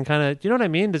where I can kind of, you know what I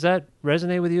mean? Does that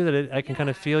resonate with you, that I can kind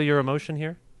of feel your emotion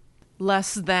here?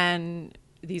 less than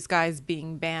these guys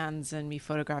being bands and me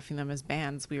photographing them as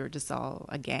bands. We were just all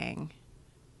a gang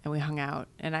and we hung out,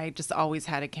 and I just always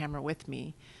had a camera with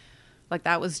me. Like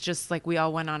that was just like we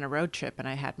all went on a road trip and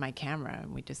I had my camera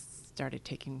and we just started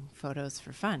taking photos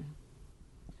for fun.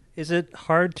 Is it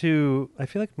hard to, I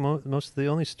feel like most of the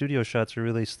only studio shots are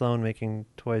really Sloan making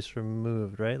Twice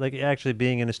Removed, right? Like actually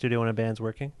being in a studio when a band's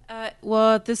working?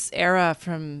 Well, at this era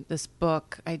from this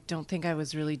book, I don't think I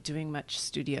was really doing much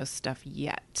studio stuff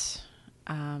yet.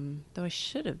 Though I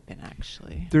should have been,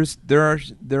 actually.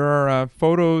 There are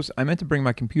photos. I meant to bring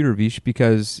my computer, Vish,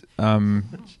 because I was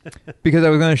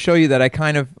going to show you that I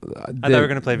kind of. I thought we were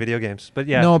going to play video games, but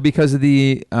yeah. No, because of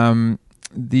the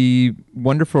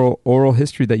wonderful oral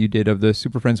history that you did of the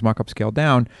Super Friends mock-up scale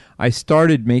down. I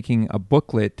started making a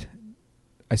booklet.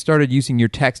 I started using your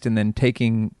text and then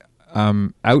taking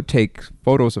outtake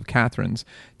photos of Catherine's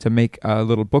to make a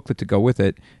little booklet to go with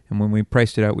it. And when we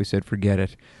priced it out, we said, forget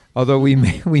it. Although we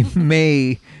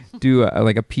may do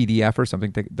like a PDF or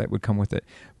something that would come with it.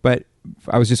 But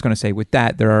I was just going to say, with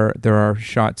that, there are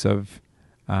shots of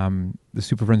the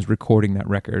Super Friends recording that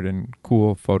record and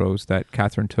cool photos that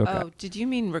Catherine took. Oh, did you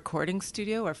mean recording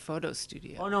studio or photo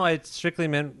studio? Oh, no, I strictly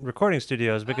meant recording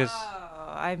studios because... Oh,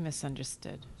 I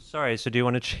misunderstood. Sorry, so do you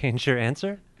want to change your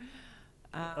answer?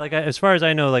 As far as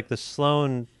I know, like the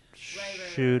Sloan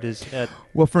shoot is at...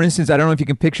 Well, for instance, I don't know if you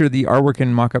can picture the artwork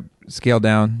in mock-up scale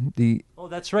down. Oh,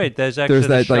 that's right. There's actually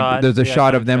there's a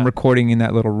shot of them recording in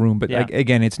that little room. But yeah.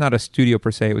 Again, it's not a studio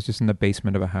per se. It was just in the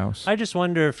basement of a house. I just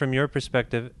wonder, from your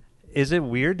perspective, is it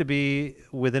weird to be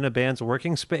within a band's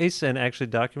working space and actually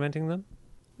documenting them?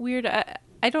 Weird.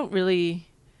 I don't really...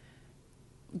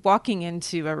 Walking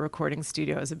into a recording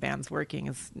studio as a band's working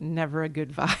is never a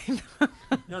good vibe.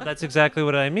 No, that's exactly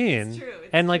what I mean. It's true.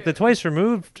 And like the Twice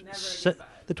Removed,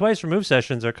 the Twice Removed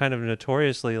sessions are kind of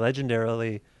notoriously,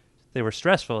 legendarily, they were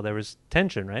stressful. There was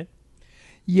tension, right?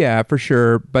 Yeah, for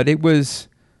sure. But it was,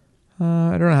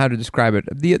 I don't know how to describe it.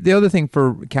 The other thing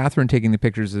for Catherine taking the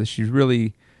pictures is she's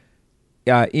really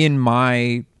in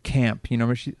my camp. You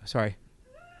know, sorry.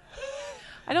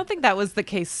 I don't think that was the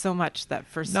case so much that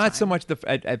first time. Not so much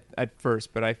at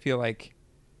first, but I feel like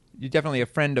you're definitely a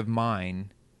friend of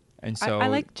mine. And so I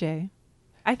like Jay.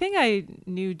 I think I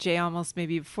knew Jay almost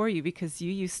maybe before you because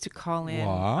you used to call in.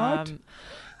 What?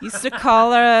 Used to call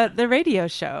the radio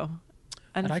show.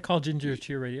 And I call Ginger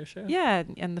to your radio show? Yeah,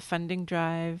 and the funding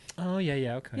drive. Oh,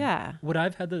 yeah, okay. Yeah. Would I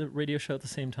have had the radio show at the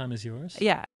same time as yours?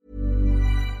 Yeah.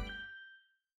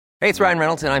 Hey, it's Ryan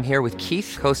Reynolds, and I'm here with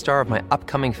Keith, co-star of my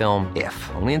upcoming film,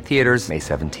 If, only in theaters May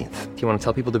 17th. Do you want to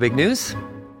tell people the big news?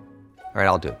 All right,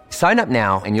 I'll do it. Sign up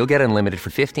now and you'll get unlimited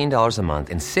for $15 a month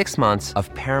and 6 months of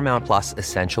Paramount Plus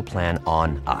Essential Plan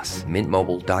on us.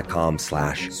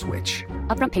 MintMobile.com/switch.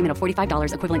 Upfront payment of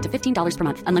 $45 equivalent to $15 per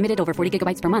month. Unlimited over 40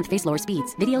 gigabytes per month. Face lower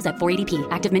speeds. Videos at 480p.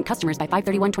 Active Mint customers by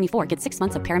 531.24 get 6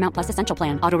 months of Paramount Plus Essential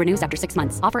Plan. Auto renews after 6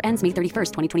 months. Offer ends May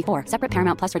 31st, 2024. Separate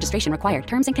Paramount Plus registration required.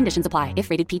 Terms and conditions apply if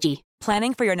rated PG.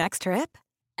 Planning for your next trip?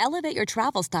 Elevate your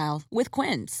travel style with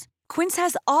Quince. Quince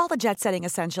has all the jet-setting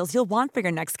essentials you'll want for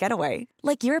your next getaway,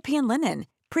 like European linen,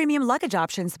 premium luggage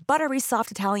options, buttery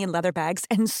soft Italian leather bags,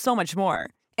 and so much more.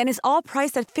 And is all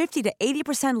priced at 50 to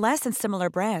 80% less than similar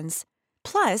brands.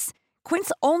 Plus,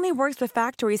 Quince only works with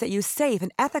factories that use safe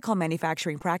and ethical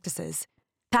manufacturing practices.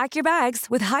 Pack your bags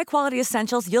with high-quality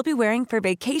essentials you'll be wearing for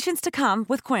vacations to come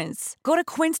with Quince. Go to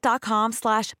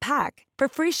quince.com/pack for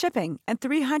free shipping and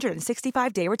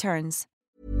 365-day returns.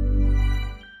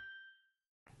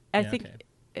 I think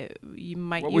you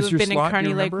might. What You was have your been in slot? Do you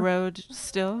Kearney Lake remember? Road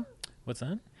still? What's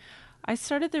that? I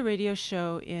started the radio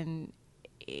show in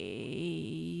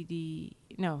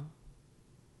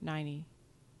 90.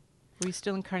 Were you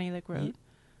still in Kearney Lake Road?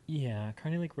 Yeah,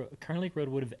 Kearney Lake Road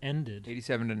would have ended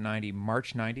 87 to 90,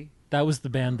 March 90. That was the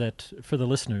band that, for the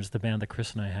listeners, the band that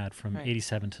Chris and I had from Right.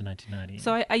 87 to 1990.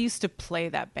 So I used to play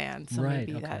that band. So Right,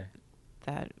 maybe okay.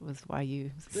 that was why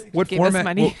you What gave us format?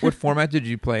 money. What format did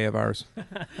you play of ours?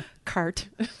 Cart.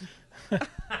 Oh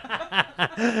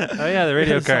yeah, the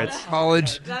radio cards.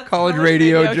 College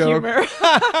radio joke.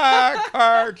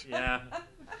 Cart. Yeah.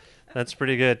 That's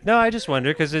pretty good. No, I just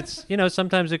wonder because it's,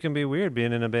 sometimes it can be weird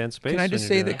being in a band space. Can I when just you're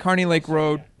say doing that it. Kearney Lake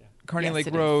Road, Yes,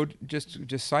 it Road, just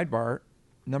sidebar,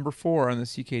 number 4 on the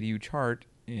CKDU chart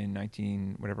in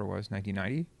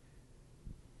 1990,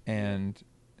 and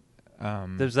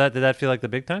Did that feel like the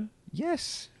big time?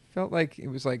 yes, felt like it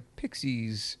was like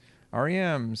Pixies,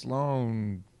 REM,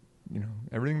 Sloan,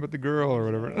 everything but the girl or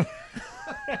whatever.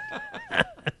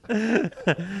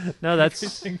 No,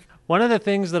 that's one of the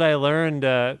things that I learned.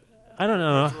 I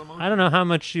don't know how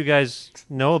much you guys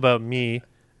know about me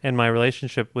and my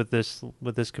relationship with this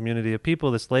community of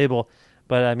people, this label,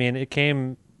 but I mean, it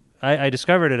came. I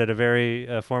discovered it at a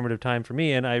very formative time for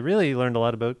me, and I really learned a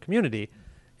lot about community.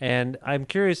 And I'm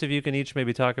curious if you can each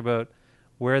maybe talk about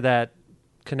where that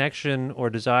connection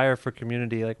or desire for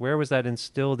community, like where was that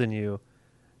instilled in you?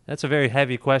 That's a very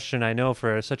heavy question, I know,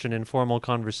 for such an informal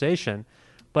conversation,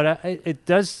 but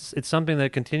it's something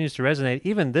that continues to resonate.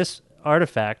 Even this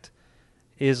artifact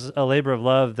is a labor of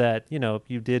love that,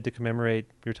 you did to commemorate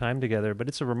your time together, but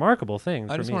it's a remarkable thing.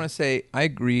 I just want to say, I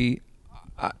agree.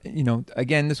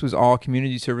 Again, this was all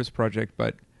community service project,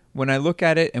 but when I look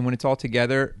at it and when it's all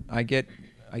together, I get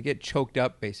choked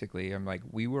up, basically. I'm like,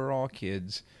 we were all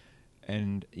kids.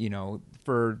 And,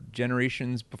 for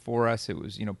generations before us, it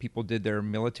was, people did their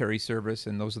military service,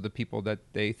 and those are the people that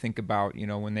they think about,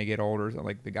 when they get older.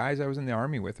 Like the guys I was in the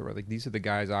Army with, or like these are the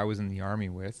guys I was in the Army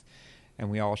with. And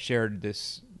we all shared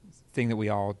this thing that we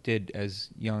all did as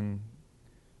young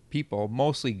people,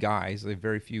 mostly guys. Like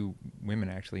very few women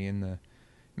actually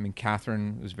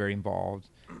Catherine was very involved.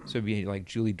 So it'd be like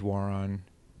Julie Dwaron,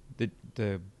 the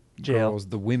Jail. girls,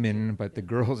 the women, but the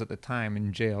girls at the time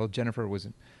in jail. Jennifer was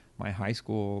my high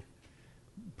school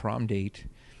prom date,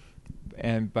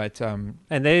 and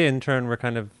they in turn were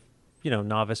kind of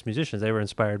novice musicians. They were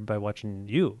inspired by watching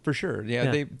you. For sure.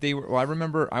 Yeah. They were. Well, I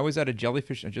remember I was at a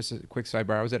Jellyfish, just a quick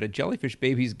sidebar, I was at a Jellyfish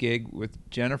Babies gig with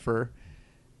Jennifer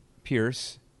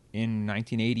Pierce in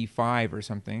 1985 or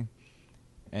something,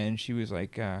 and she was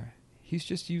like, he's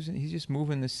just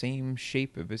moving the same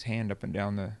shape of his hand up and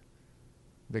down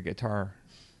the guitar.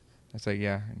 I was like,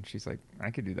 yeah. And she's like,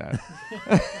 I could do that.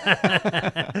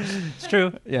 It's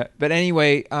true. Yeah. But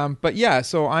anyway, but yeah,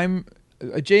 so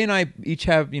Jay and I each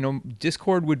have,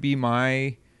 Discord would be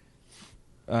my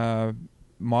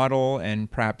model, and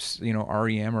perhaps,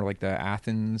 REM or like the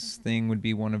Athens thing would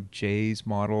be one of Jay's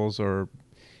models, or,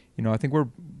 I think we're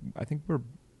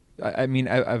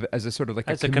as a sort of like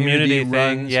as a community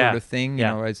run thing, sort of thing,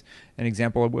 as an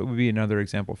example. What would be another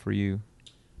example for you?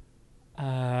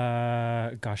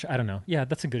 Gosh, I don't know. Yeah,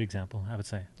 that's a good example, I would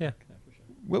say. Yeah.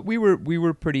 Well, we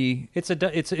were pretty. It's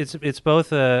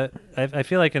both. I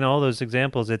feel like in all those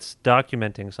examples, it's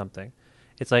documenting something.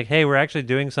 It's like, hey, we're actually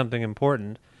doing something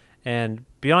important, and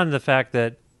beyond the fact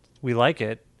that we like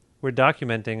it, we're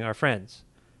documenting our friends,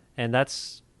 and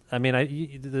that's. I mean,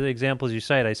 the examples you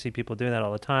cite, I see people doing that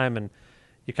all the time, and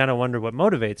you kind of wonder what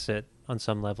motivates it on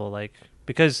some level, like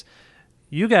because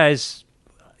you guys.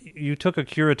 You took a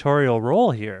curatorial role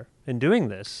here in doing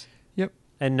this. Yep.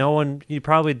 And you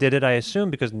probably did it, I assume,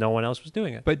 because no one else was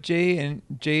doing it. But Jay and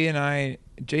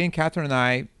Catherine and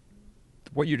I,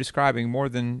 what you're describing more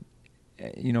than,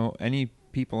 any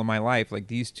people in my life, like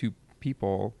these two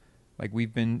people, like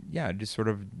we've been, just sort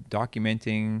of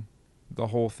documenting the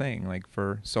whole thing, like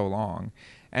for so long.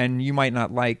 And you might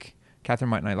not like, Catherine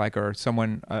might not like, or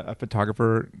someone, a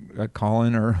photographer,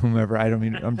 Colin or whomever. I don't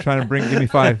mean, I'm trying to give me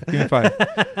five.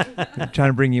 I'm trying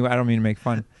to bring you, I don't mean to make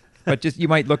fun. But just, you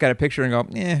might look at a picture and go,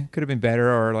 could have been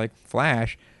better, or like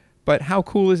flash. But how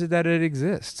cool is it that it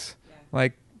exists? Yeah.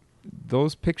 Like,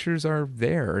 those pictures are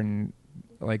there, and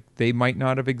like, they might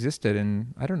not have existed.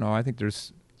 And I don't know, I think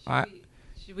there's...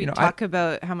 Should we talk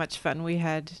about how much fun we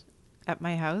had at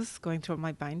my house going through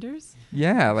my binders?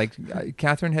 Yeah, like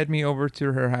Catherine had me over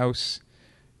to her house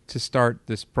to start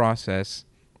this process,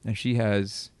 and she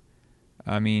has,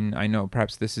 I mean, I know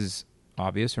perhaps this is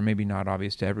obvious or maybe not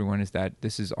obvious to everyone, is that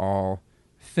this is all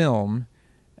film,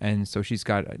 and so she's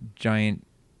got a giant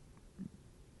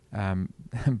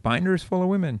binders full of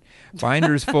women,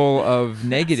 binders full of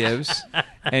negatives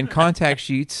and contact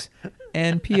sheets,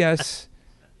 and P.S.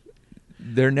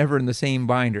 they're never in the same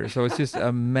binder, so it's just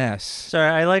a mess. Sorry,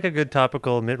 I like a good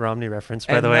topical Mitt Romney reference,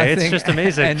 by the way. It's just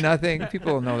amazing. And nothing,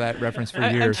 people know that reference for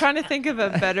years. I'm trying to think of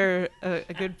a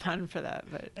good pun for that,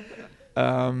 but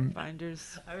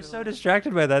binders. I was so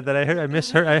distracted by that I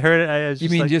misheard. I heard it. I was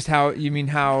you mean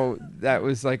how that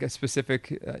was like a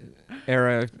specific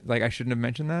era? Like I shouldn't have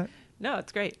mentioned that. No,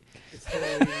 it's great. You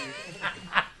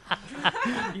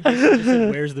just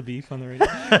said, where's the beef on the radio?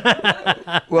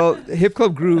 Well, Hip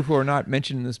Club Groove, who are not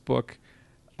mentioned in this book,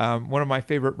 one of my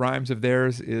favorite rhymes of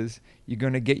theirs is, "You're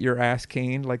gonna get your ass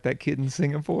caned like that kid in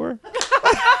Singapore."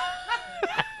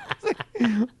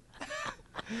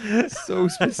 So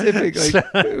specific, like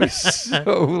it was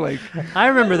so like. I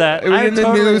remember that. It was in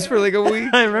the news for like a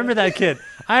week. I remember that kid.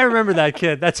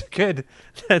 That's a good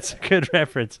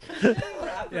reference.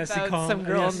 Yes, some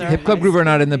girl in there. Hip Club Groove are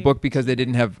not in the book because they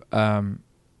didn't have a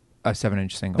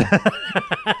 7-inch single.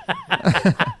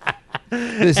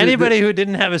 Anybody who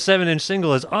didn't have a 7-inch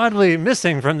single is oddly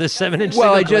missing from this 7-inch single.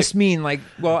 Well, I just mean like,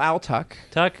 Al Tuck.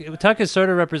 Tuck is sort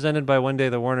of represented by One Day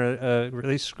the Warner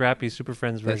released scrappy Super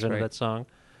Friends version of that song.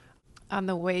 On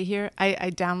the way here,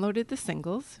 I downloaded the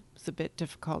singles. It's a bit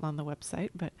difficult on the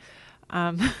website, but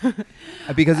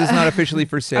because it's not officially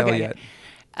for sale yet.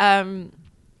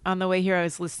 On the way here, I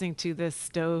was listening to the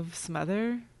Stove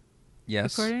Smother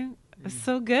Yes. recording. It was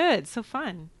so good, so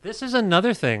fun. This is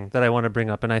another thing that I want to bring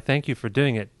up, and I thank you for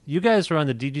doing it. You guys were on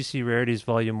the DGC Rarities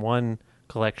Volume 1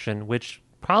 collection, which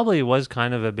probably was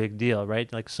kind of a big deal,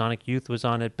 right? Like Sonic Youth was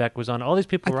on it, Beck was on it, all these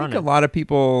people were on it. I think a lot of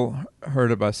people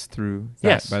heard of us through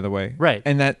that, by the way. Right.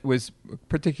 And that was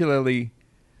particularly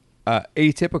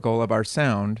atypical of our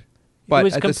sound. But it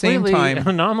was at the same time, an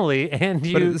anomaly, but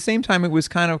at the same time, it was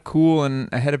kind of cool and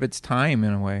ahead of its time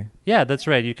in a way. Yeah, that's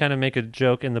right. You kind of make a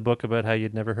joke in the book about how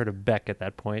you'd never heard of Beck at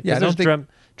that point. Yeah, there's drum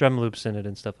loops in it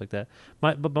and stuff like that.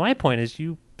 But my point is,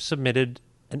 you submitted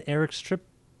an Eric Stripp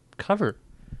cover.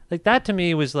 Like that to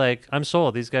me was like, I'm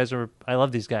sold. These guys I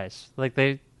love these guys. Like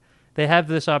they have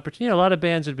this opportunity. A lot of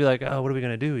bands would be like, oh, what are we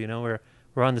gonna do?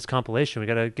 We're on this compilation. We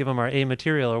got to give them our A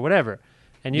material or whatever.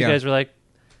 And you guys were like,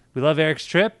 we love Eric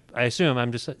Stripp. I assume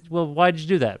I'm just, well, why did you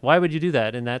do that? Why would you do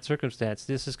that in that circumstance?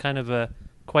 This is kind of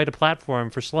quite a platform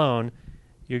for Sloan.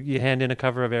 You hand in a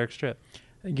cover of Eric Stripp.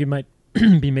 You might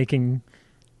be making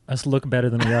us look better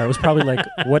than we are. It was probably like,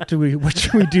 what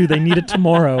should we do? They need it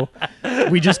tomorrow.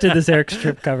 We just did this Eric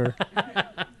Stripp cover.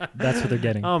 That's what they're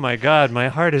getting. Oh my God, my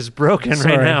heart is broken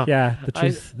right now. Yeah, the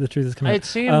truth is coming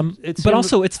out. But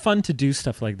also, it's fun to do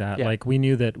stuff like that. Yeah. Like we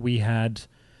knew that we had.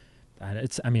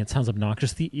 It sounds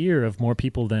obnoxious. The ear of more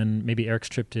people than maybe Eric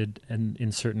Stripp did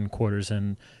in certain quarters,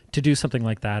 and to do something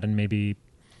like that and maybe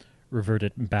revert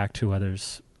it back to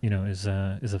others, is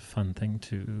a fun thing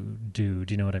to do.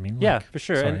 Do you know what I mean? Yeah, for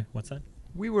sure. Sorry, what's that?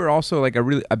 We were also like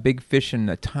a big fish in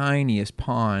the tiniest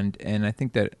pond, and I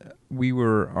think that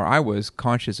I was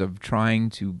conscious of trying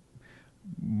to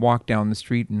walk down the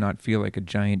street and not feel like a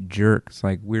giant jerk. It's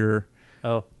like we're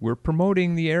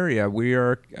promoting the area. We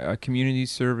are a community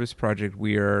service project.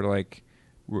 We are like,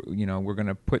 we're going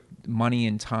to put money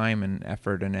and time and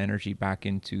effort and energy back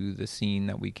into the scene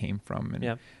that we came from,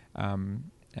 and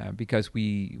because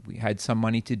we had some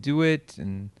money to do it,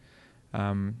 and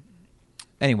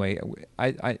anyway,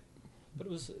 But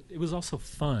it was also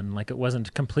fun. Like it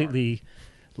wasn't completely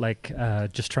like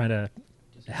just trying to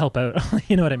help out.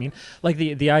 You know what I mean? Like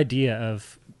the idea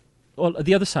of. Well,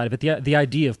 the other side of it, the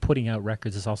idea of putting out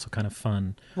records is also kind of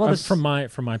fun. Well, from my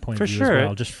point of view as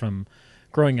well, just from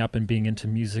growing up and being into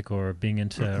music or being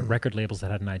into record labels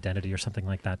that had an identity or something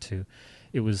like that too.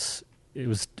 It was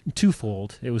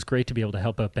twofold. It was great to be able to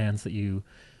help out bands that you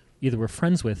either were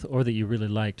friends with or that you really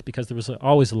liked, because there was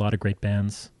always a lot of great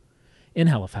bands in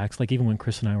Halifax. Like even when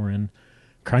Chris and I were in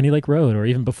Carney Lake Road, or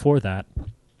even before that.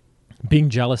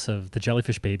 Being jealous of the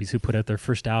Jellyfish Babies, who put out their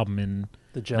first album in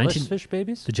the Jellyfish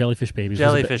Babies. The Jellyfish Babies.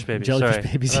 Jellyfish Babies.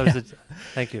 Jellyfish Babies. Yeah.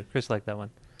 Thank you, Chris liked that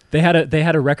one. They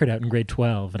had a record out in grade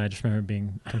 12, and I just remember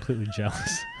being completely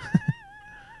jealous.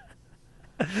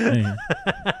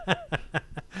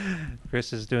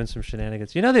 Chris is doing some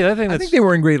shenanigans. The other thing I think they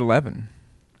were in grade 11.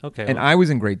 Okay, and I was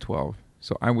in grade 12.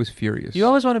 So I was furious. You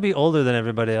always want to be older than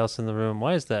everybody else in the room.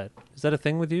 Why is that? Is that a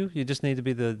thing with you? You just need to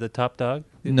be the top dog?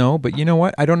 No, but you know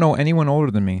what? I don't know anyone older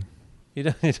than me. You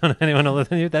don't know anyone older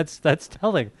than you? That's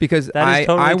telling. Because that is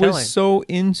totally I telling. was so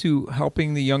into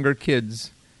helping the younger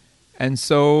kids, and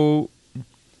so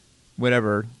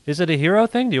whatever. Is it a hero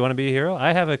thing? Do you want to be a hero?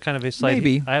 I have a kind of a slight.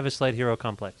 Maybe. I have a slight hero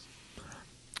complex.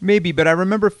 Maybe, but I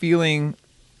remember feeling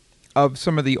of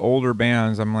some of the older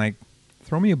bands, I'm like,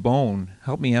 throw me a bone,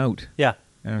 help me out. Yeah.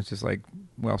 And it's just like,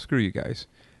 well, screw you guys.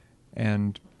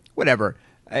 And whatever.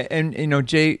 And, you know,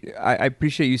 Jay, I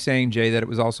appreciate you saying, Jay, that it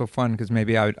was also fun, because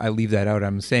maybe I leave that out.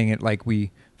 I'm saying it like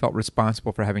we felt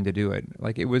responsible for having to do it.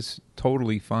 Like, it was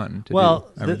totally fun to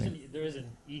do everything. There is an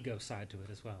ego side to it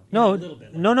as well. No, a little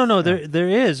bit. no. There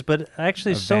is, but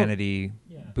actually, A vanity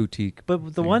boutique.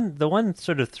 But the one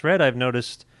sort of thread I've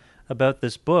noticed about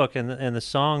this book and the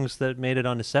songs that made it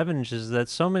onto 7-inch is that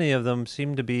so many of them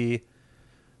seem to be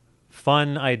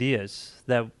fun ideas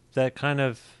that kind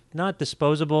of not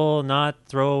disposable, not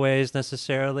throwaways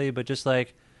necessarily, but just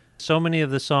like so many of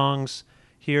the songs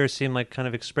here seem like kind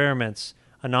of experiments,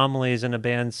 anomalies in a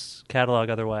band's catalog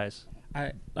otherwise.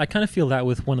 I kind of feel that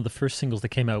with one of the first singles that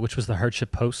came out, which was the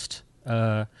Hardship Post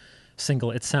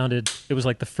single. It was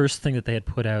like the first thing that they had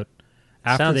put out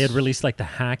after they had released like the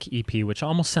Hack EP, which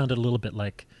almost sounded a little bit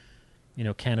like, you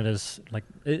know, Canada's, like,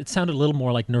 it sounded a little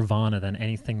more like Nirvana than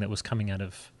anything that was coming out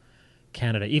of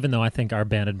Canada, even though I think our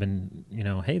band had been, you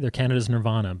know, hey, they're Canada's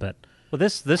Nirvana, but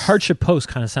this Hardship Post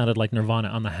kind of sounded like Nirvana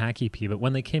on the Hack EP, but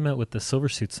when they came out with the Silver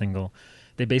Suit single,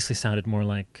 they basically sounded more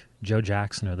like Joe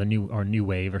Jackson or New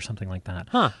Wave or something like that.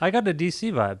 Huh, I got a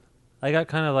DC vibe. I got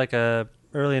kind of like a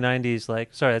early 90s, like,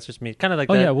 sorry, that's just me, kind of like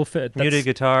muted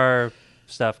guitar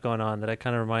stuff going on that I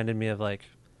kind of reminded me of, like,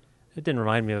 it didn't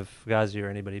remind me of Fugazi or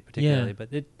anybody particularly, but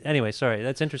anyway, sorry,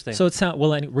 that's interesting. So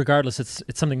regardless, it's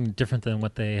something different than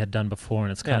what they had done before,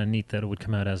 and it's kind of neat that it would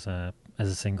come out as a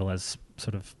single, as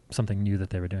sort of something new that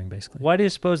they were doing, basically. Why do you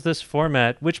suppose this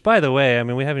format, which, by the way, I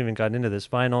mean, we haven't even gotten into this,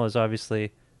 vinyl is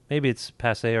obviously, maybe it's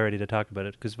passé already to talk about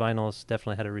it, because vinyl has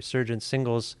definitely had a resurgence.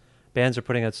 Singles, bands are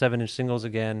putting out 7-inch singles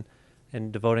again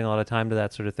and devoting a lot of time to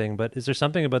that sort of thing, but is there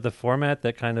something about the format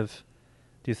that kind of,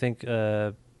 do you think,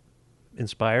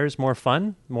 inspires more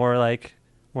fun, more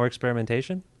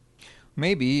experimentation?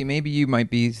 Maybe you might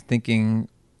be thinking,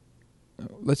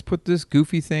 let's put this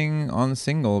goofy thing on the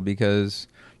single, because,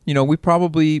 you know, we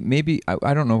probably, maybe,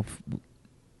 I don't know.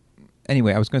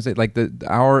 Anyway, I was going to say, like,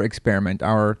 our experiment,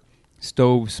 our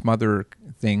Stove Smother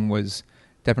thing was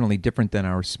definitely different than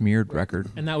our Smeared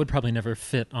record. And that would probably never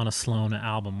fit on a Sloan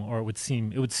album, or it would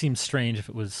seem strange if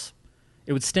it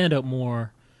would stand out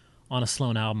more on a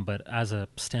Sloan album, but as a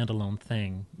standalone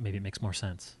thing, maybe it makes more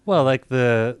sense. Well, like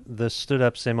the Stood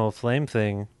Up Same Old Flame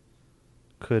thing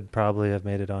could probably have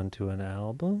made it onto an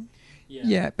album.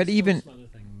 Yeah, but even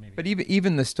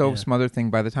the Stove Smother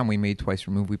thing, by the time we made Twice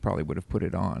Removed, we probably would have put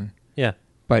it on. Yeah.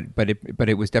 But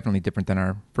it was definitely different than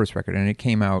our first record, and it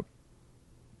came out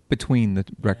between the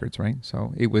records, right?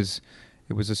 So it was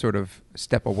a sort of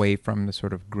step away from the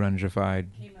sort of grungified.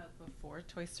 Came out before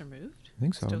Twice Removed? I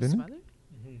think so, Stove didn't Smother? it?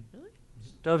 Really?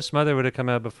 Stove Smother would have come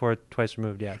out before Twice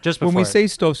Removed, yeah. Just before. When we say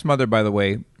Stove Smother, by the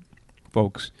way,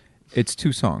 folks, it's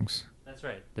 2 songs. That's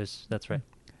right. That's right.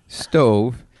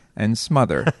 Stove and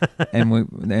Smother.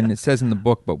 and it says in the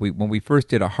book, but when we first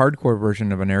did a hardcore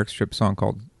version of an Eric Strip song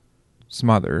called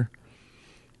Smother,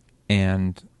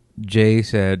 and Jay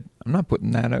said, I'm not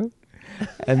putting that out.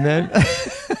 And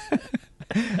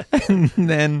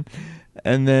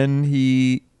then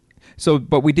he,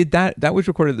 but we did that was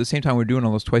recorded at the same time we were doing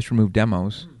all those Twice Removed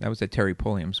demos. That was at Terry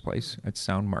Pulliam's place at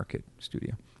Sound Market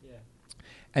Studio. Yeah.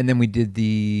 And then we did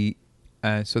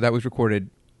so that was recorded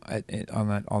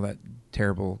on all that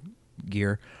terrible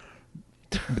gear.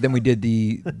 But then we did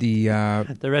the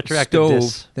retroactive Stove.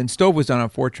 disc. Then Stove was done on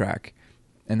 4-track,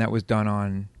 and that was done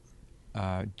on.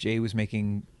 Jay was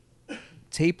making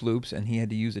tape loops, and he had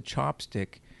to use a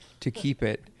chopstick to keep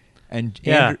it. And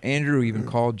Andrew even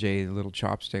called Jay the little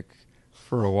chopstick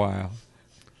for a while.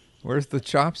 Where's the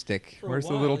chopstick? Where's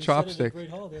the little chopstick?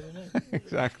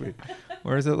 Exactly.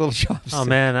 Where's the little chopstick? Oh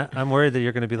man, I'm worried that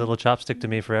you're going to be little chopstick to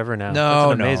me forever now. No,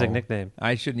 that's an amazing nickname.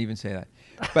 I shouldn't even say that.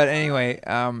 But anyway,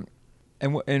 and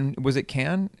was it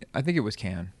Can? I think it was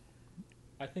Can.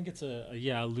 I think it's a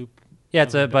loop. Yeah,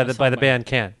 it's by the band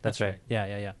Can. That's right.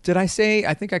 Yeah. Did I say?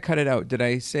 I think I cut it out. Did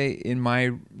I say in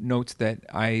my notes that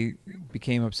I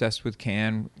became obsessed with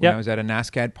Can when I was at a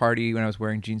NASCAD party when I was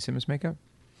wearing Gene Simmons makeup?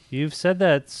 You've said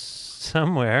that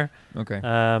somewhere. Okay.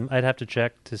 I'd have to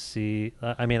check to see.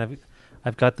 I mean,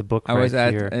 I've got the book. I was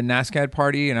at here. a NASCAD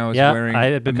party and I was wearing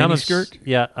a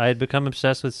miniskirt. I had become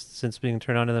obsessed with since being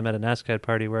turned on to them at a NASCAD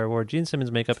party where I wore Gene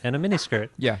Simmons makeup and a miniskirt.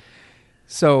 Yeah.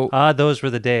 So those were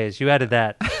the days. You added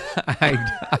that. I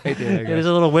did. There's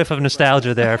a little whiff of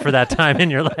nostalgia there for that time in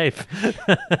your life.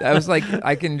 I was like,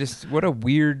 what a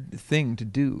weird thing to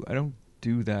do. I don't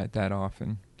do that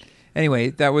often. Anyway,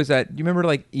 that was at, you remember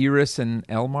like Iris and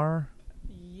Elmar?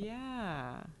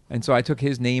 Yeah. And so I took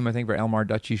his name, I think, for Elmar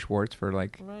Duchy Schwartz for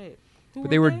like... Right. But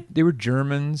they were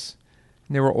Germans,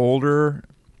 and they were older,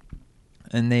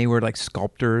 and they were like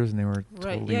sculptors, and they were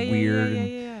totally weird.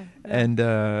 Yeah. And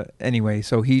anyway,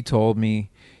 so he told me,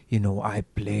 I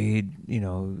played,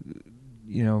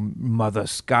 Mother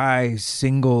Sky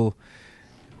single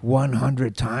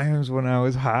 100 times when I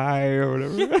was high or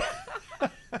whatever.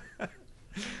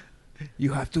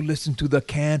 You have to listen to the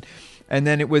can. And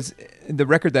then it was the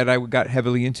record that I got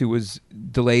heavily into was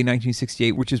Delay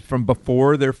 1968, which is from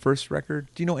before their first record.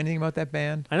 Do you know anything about that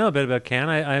band? I know a bit about Can.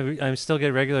 I still get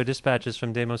regular dispatches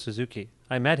from Demo Suzuki.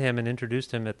 I met him and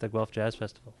introduced him at the Guelph Jazz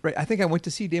Festival. Right. I think I went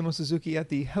to see Demo Suzuki at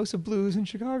the House of Blues in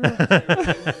Chicago.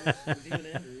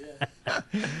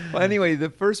 Well, anyway, the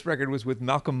first record was with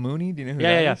Malcolm Mooney. Do you know who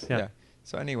that is? Yeah.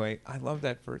 So anyway, I love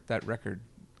that record.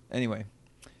 Anyway,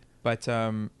 but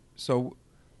so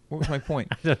what was my point?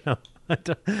 I don't know.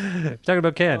 Talking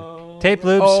about Can. Tape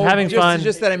loops, having fun.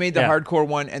 Just that I made the hardcore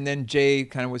one, and then Jay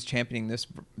kind of was championing this.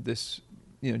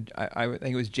 I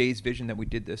think it was Jay's vision that we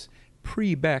did this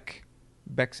pre-Beck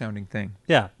sounding thing.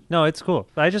 Yeah, no, it's cool.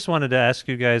 I just wanted to ask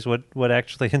you guys what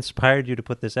actually inspired you to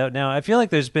put this out. Now, I feel like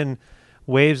there's been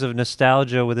waves of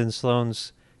nostalgia within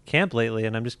Sloan's camp lately,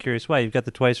 and I'm just curious why. You've got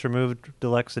the Twice Removed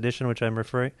Deluxe Edition, which I'm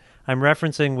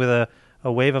referencing with a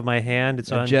wave of my hand.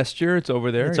 It's a gesture. It's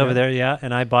over there. It's over there, yeah.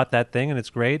 And I bought that thing, and it's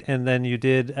great. And then you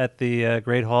did at the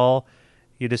Great Hall,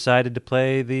 you decided to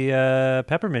play the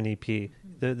Peppermint EP,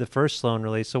 the first Sloan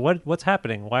release. So what's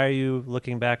happening? Why are you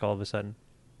looking back all of a sudden?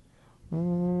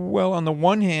 Well, on the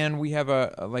one hand, we have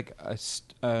a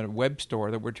web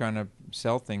store that we're trying to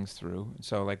sell things through.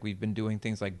 So like we've been doing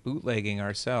things like bootlegging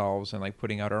ourselves and like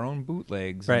putting out our own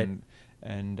bootlegs. Right.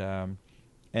 And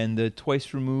the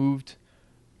Twice Removed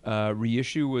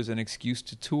reissue was an excuse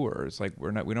to tour. It's like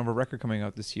we don't have a record coming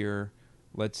out this year.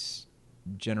 Let's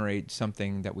generate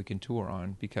something that we can tour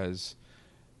on because,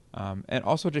 and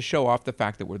also to show off the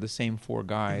fact that we're the same four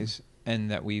guys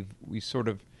and that we sort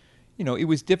of, it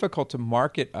was difficult to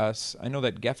market us. I know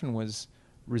that Geffen was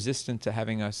resistant to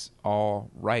having us all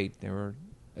write. They were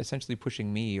essentially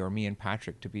pushing me and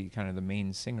Patrick to be kind of the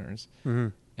main singers. Mm-hmm.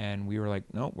 And we were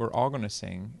like, no, we're all going to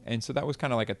sing. And so that was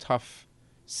kind of like a tough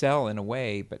sell in a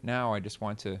way, but now I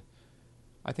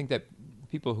think that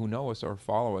people who know us or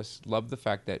follow us love the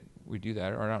fact that we do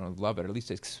that, or I don't know, love it, or at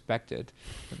least expect it.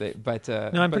 No,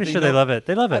 I'm pretty sure they love it.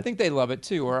 They love it. I think they love it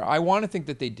too, or I want to think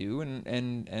that they do, and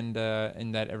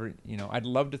that I'd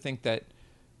love to think that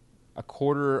a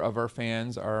quarter of our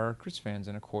fans are Chris fans,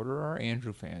 and a quarter are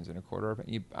Andrew fans, and a quarter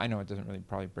I know it doesn't really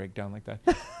probably break down like that,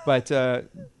 but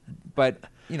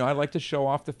I'd like to show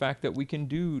off the fact that we can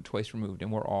do Twice Removed,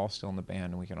 and we're all still in the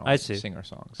band, and we can all sing our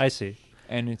songs. I see.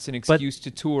 And it's an excuse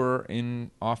to tour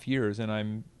in off years, and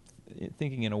I'm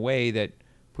thinking in a way that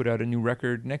put out a new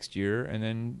record next year, and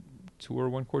then tour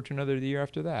one quarter another the year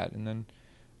after that, and then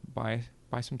buy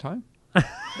some time.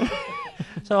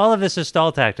 So all of this is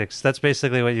stall tactics. That's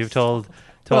basically what you've told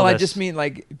well, us. I just mean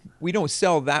like we don't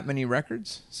sell that many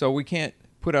records, so we can't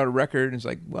put out a record and it's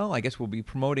like, well, I guess we'll be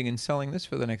promoting and selling this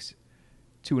for the next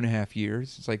 2.5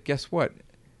 years. It's like, guess what?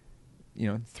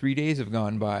 3 days have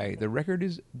gone by. The record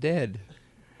is dead.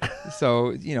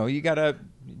 So, you got to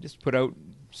just put out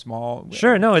small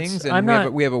things.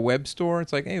 And we have a web store.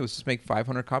 It's like, hey, let's just make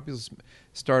 500 copies. Let's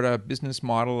start a business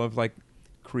model of like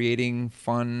creating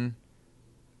fun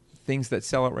things that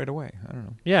sell out right away. I don't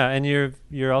know. Yeah, and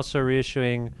you're also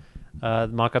reissuing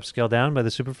Mock-Up Scale Down by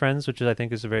the Super Friends, which I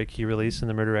think is a very key release in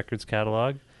the Murder Records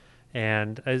catalog.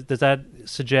 And does that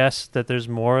suggest that there's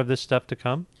more of this stuff to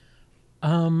come?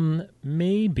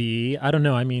 Maybe. I don't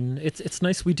know. I mean, it's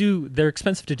nice. They're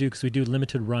expensive to do because we do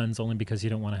limited runs only because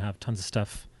you don't want to have tons of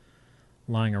stuff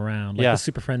lying around. Like the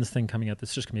Super Friends thing coming out,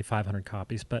 it's just going to be 500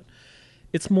 copies. But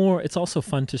it's also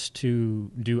fun just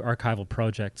to do archival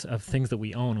projects of things that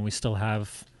we own and we still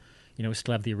have, we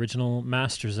still have the original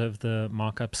masters of the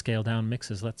mock-up scale down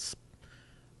mixes. Let's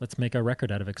make a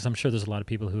record out of it because I'm sure there's a lot of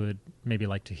people who would maybe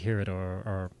like to hear it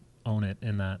or own it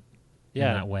in that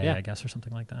way, I guess, or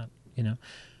something like that.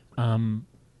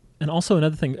 And also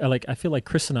another thing, I feel like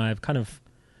Chris and I have kind of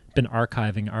been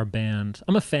archiving our band.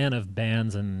 I'm a fan of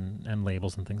bands and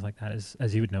labels and things like that,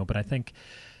 as you would know, but I think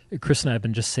Chris and I have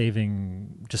been just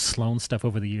saving just Sloan stuff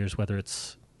over the years, whether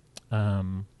it's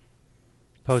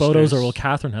photos or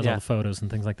Catherine has all the photos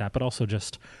and things like that, but also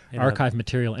just archive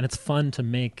material. And it's fun to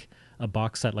make a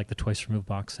box set like the Twice Removed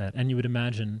box set. And you would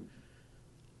imagine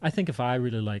I think if I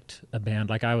really liked a band,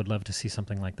 like I would love to see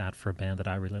something like that for a band that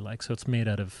I really like. So it's made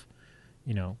out of,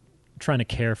 trying to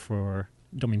care for,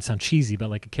 don't mean to sound cheesy, but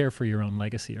like a care for your own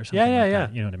legacy or something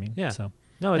that. You know what I mean? Yeah. So,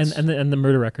 no, and the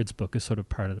Murder Records book is sort of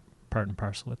part and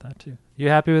parcel with that too. You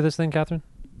happy with this thing, Catherine?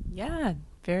 Yeah,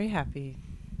 very happy.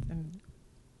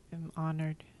 I'm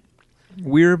honored.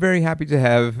 We're very happy to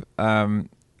have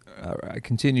a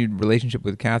continued relationship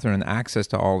with Catherine and access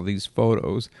to all of these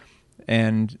photos.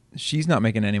 And she's not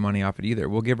making any money off it either.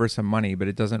 We'll give her some money, but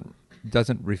it doesn't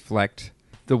reflect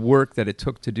the work that it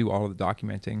took to do all of the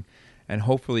documenting. And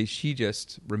hopefully she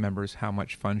just remembers how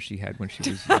much fun she had when she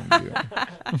was young.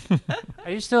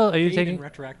 Are you taking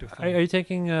retroactive? Are you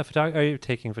taking Are you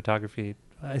taking photography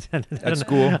at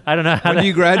school? I don't know. When do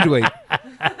you graduate?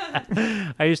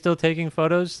 Are you still taking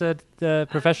photos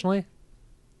professionally?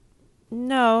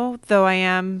 No, though I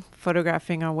am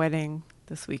photographing a wedding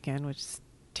this weekend, which is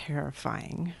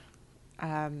terrifying.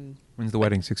 When's the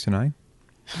wedding? 6 to 9?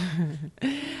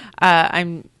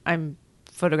 I'm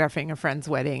photographing a friend's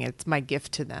wedding. It's my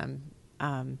gift to them.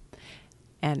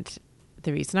 And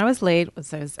the reason I was late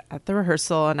was I was at the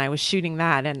rehearsal and I was shooting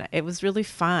that, and it was really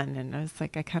fun. And I was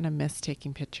like, I kind of miss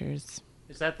taking pictures.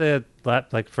 Is that the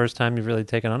first time you've really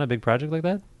taken on a big project like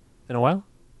that in a while?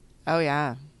 Oh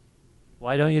yeah.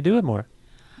 Why don't you do it more?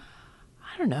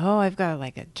 I don't know. I've got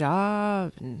like a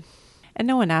job and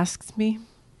no one asks me.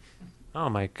 Oh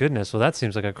my goodness. Well, that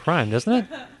seems like a crime, doesn't it?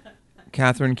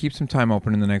 Catherine, keep some time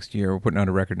open in the next year. We're putting out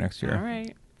a record next year. All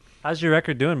right. How's your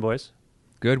record doing, boys?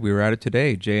 Good. We were at it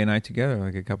today, Jay and I together,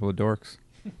 like a couple of dorks.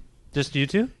 Just you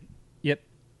two? Yep.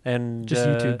 And just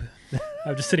YouTube. I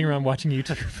was just sitting around watching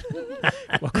YouTube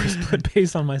while Chris put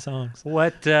bass on my songs.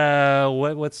 What's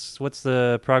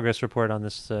the progress report on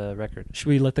this record? Should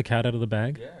we let the cat out of the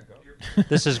bag? Yeah, go.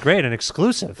 This is great, an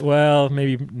exclusive. Well,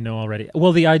 maybe no already.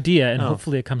 Well, the idea, and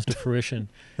hopefully it comes to fruition,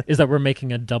 is that we're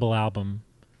making a double album.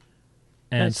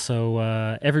 And Nice. so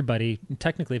everybody,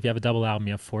 technically, if you have a double album,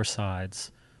 you have 4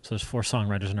 sides. So there's 4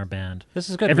 songwriters in our band. This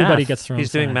is good. Everybody math. gets their own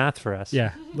He's doing side. math for us.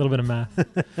 Yeah, a little bit of math.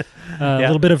 A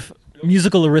little bit of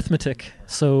musical arithmetic.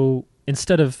 So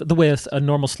instead of the way a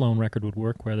normal Sloan record would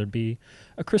work, where thered be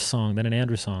a Chris song, then an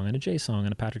Andrew song, and a Jay song,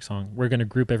 and a Patrick song, we're going to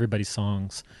group everybody's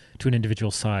songs to an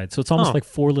individual side. So it's almost like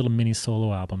 4 little mini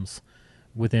solo albums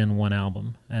within one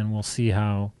album. And we'll see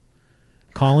how...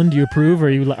 Colin, do you approve? Or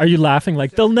are you laughing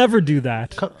like, they'll never do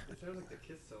that?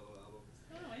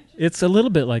 It's a little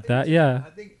bit like that, yeah.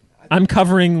 I'm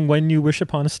covering When You Wish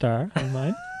Upon a Star on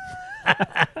mine.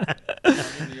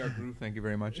 Thank you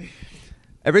very much.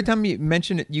 Every time you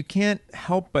mention it, you can't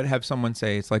help but have someone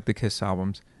say it's like the Kiss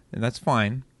albums. And that's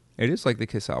fine. It is like the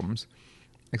Kiss albums.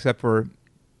 Except for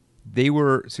they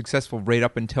were successful right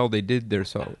up until they did their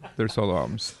solo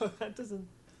albums. So that doesn't...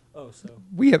 Oh, so...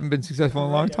 We haven't been successful in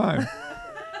a long time.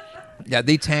 Yeah,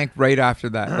 they tanked right after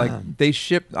that. Like they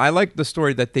shipped. I like the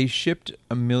story that they shipped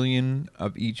 1 million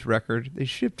of each record. They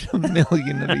shipped 1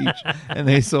 million of each, and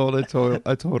they sold a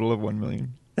total of 1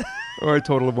 million, or a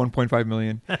total of 1.5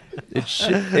 million.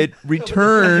 It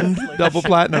returned double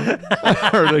platinum,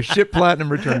 or the ship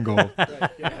platinum, return gold.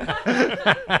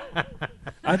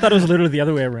 I thought it was literally the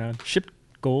other way around. Shipped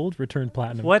gold, returned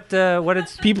platinum. What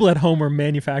people at home are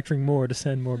manufacturing more to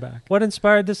send more back. What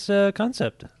inspired this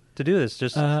concept to do this?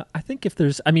 Just I think if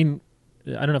there's, I don't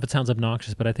know if it sounds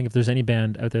obnoxious, but I think if there's any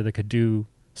band out there that could do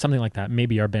something like that,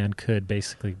 maybe our band could,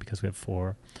 basically, because we have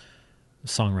 4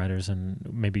 songwriters, and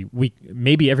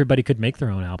maybe everybody could make their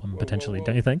own album potentially.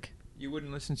 Don't you think? You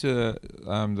wouldn't listen to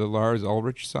the Lars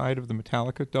Ulrich side of the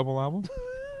Metallica double album?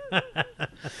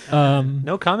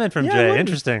 No comment from Jay.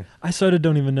 Interesting. I sort of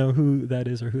don't even know who that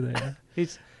is or who they are.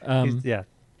 he's yeah.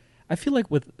 I feel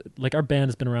like our band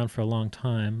has been around for a long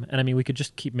time, and we could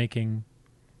just keep making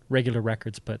regular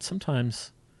records, but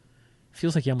sometimes it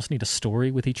feels like you almost need a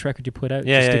story with each record you put out to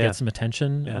get some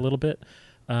attention a little bit.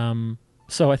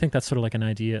 So I think that's sort of like an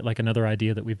idea, like another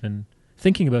idea that we've been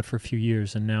thinking about for a few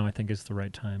years, and now I think is the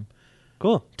right time.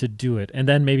 Cool. To do it. And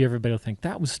then maybe everybody will think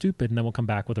that was stupid, and then we'll come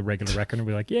back with a regular record and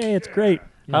be like, yay, it's great.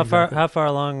 How far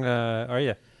along are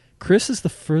you? Chris is the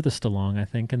furthest along, I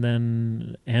think, and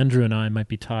then Andrew and I might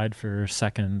be tied for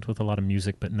second with a lot of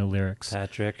music but no lyrics.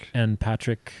 Patrick. And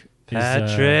Patrick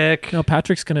no,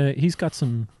 Patrick's he's got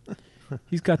some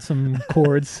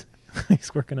chords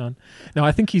he's working on. No,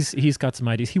 I think he's got some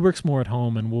ideas. He works more at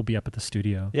home, and we'll be up at the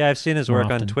studio. Yeah, I've seen his work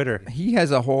on Twitter. He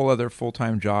has a whole other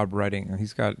full-time job writing.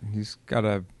 He's got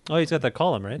a... Oh, he's got that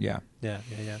column, right? Yeah. Yeah.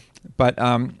 But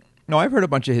no, I've heard a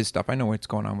bunch of his stuff. I know what's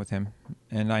going on with him,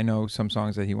 and I know some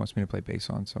songs that he wants me to play bass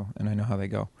on. And I know how they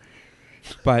go.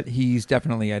 But he's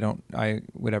definitely,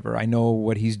 I know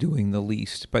what he's doing the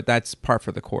least, but that's par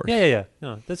for the course. Yeah.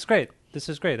 No, that's great. This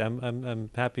is great. I'm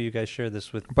happy you guys share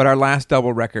this with. But our last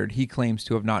double record, he claims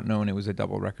to have not known it was a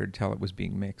double record till it was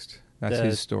being mixed. That's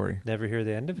his story. Never hear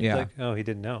the end of it? Yeah. Like, oh, he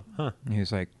didn't know. Huh. He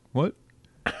was like, what?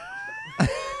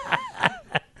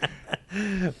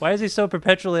 Why is he so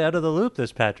perpetually out of the loop,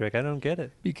 this Patrick? I don't get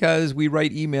it. Because we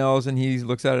write emails and he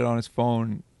looks at it on his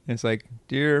phone. And it's like,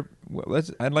 dear,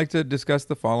 I'd like to discuss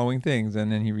the following things. And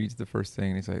then he reads the first thing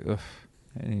and he's like, ugh.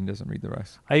 And he doesn't read the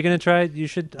rest. Are you going to try?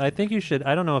 I think you should.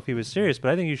 I don't know if he was serious,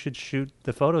 but I think you should shoot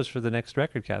the photos for the next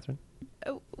record, Catherine.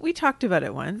 We talked about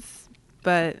it once,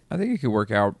 but I think it could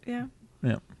work out. Yeah.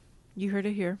 Yeah. You heard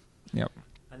it here. Yep.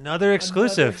 Another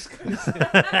exclusive.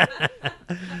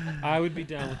 I would be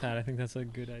down with that. I think that's a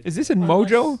good idea. Is this in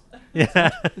Mojo? Yeah.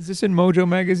 Is this in Mojo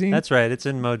magazine? That's right. It's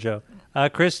in Mojo.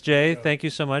 Chris J, thank you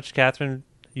so much. Catherine,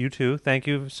 you too. Thank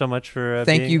you so much for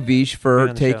Thank you, Vish,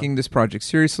 for taking show. this project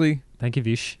seriously. Thank you,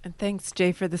 Vish. And thanks,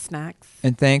 Jay, for the snacks.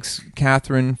 And thanks,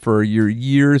 Catherine, for your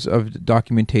years of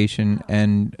documentation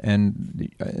and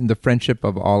the friendship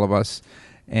of all of us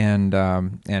and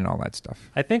all that stuff.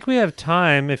 I think we have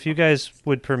time, if you guys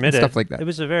would permit And it. stuff like that. It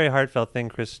was a very heartfelt thing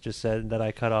Chris just said that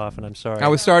I cut off, and I'm sorry. I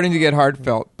was starting to get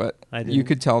heartfelt, but I you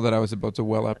could tell that I was about to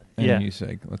well up, and you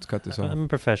say, let's cut this off. I'm a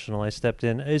professional. I stepped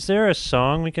in. Is there a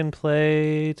song we can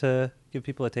play to give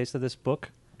people a taste of this book?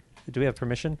 Do we have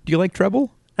permission? Do you like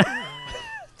treble?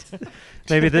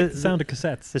 Maybe the sound of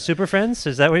cassettes. The Super Friends?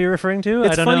 Is that what you're referring to?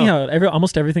 It's I don't funny know. how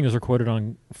almost everything is recorded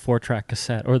on 4-track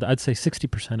cassette, or I'd say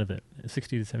 60% of it,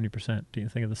 60 to 70%. Do you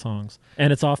think of the songs?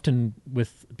 And it's often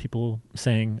with people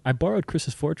saying, "I borrowed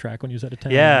Chris's 4-track when he was out of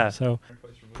town." Yeah. So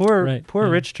poor right,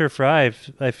 Rich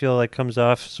Turfry, I feel like comes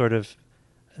off sort of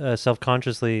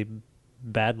self-consciously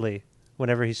badly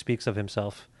whenever he speaks of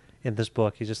himself in this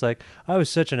book. He's just like, I was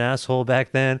such an asshole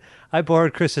back then. I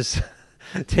borrowed Chris's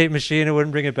tape machine and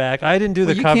wouldn't bring it back. I didn't do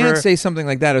the cover. You can't say something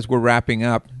like that as we're wrapping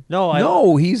up.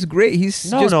 No, he's great. He's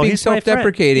just being he's my friend.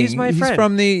 self-deprecating. He's my friend. He's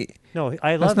from the... No,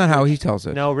 I love. That's not Rich. how he tells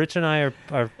it. No, Rich and I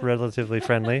are relatively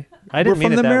friendly. I didn't We're mean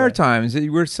from it the that way. Maritimes.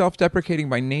 We're self-deprecating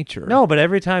by nature. No, but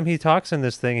every time he talks in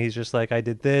this thing, he's just like, I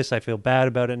did this. I feel bad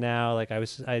about it now. Like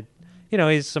he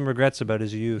has some regrets about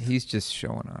his youth. He's just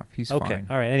showing off. He's okay. fine.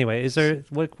 All right. Anyway,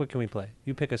 what can we play?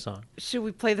 You pick a song. Should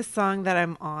we play the song that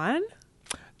I'm on?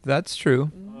 That's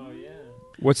true. Oh yeah.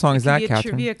 What song is that, It could be a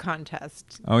Catherine? trivia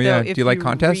contest. Oh yeah. So Do you like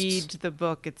contests? If you read the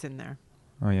book, it's in there.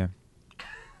 Oh yeah.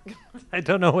 I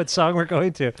don't know what song we're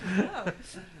going to.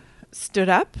 Stood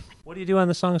Up. What do you do on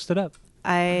the song Stood Up?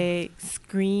 I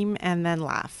scream and then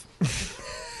laugh.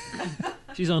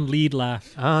 She's on lead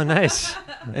laugh. Oh, nice.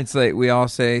 It's like we all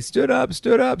say, stood up,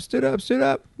 stood up, stood up, stood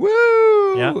up.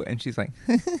 Woo! Yeah. And she's like,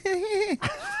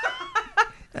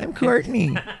 I'm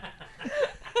Courtney.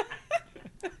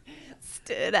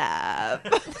 Stood up.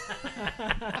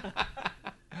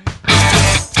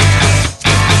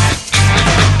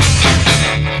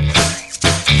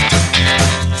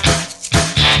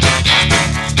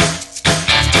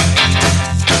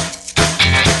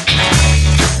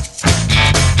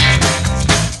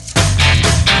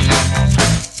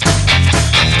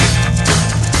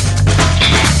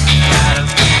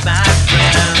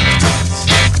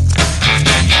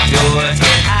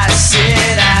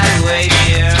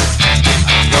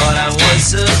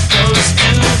 Supposed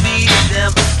to be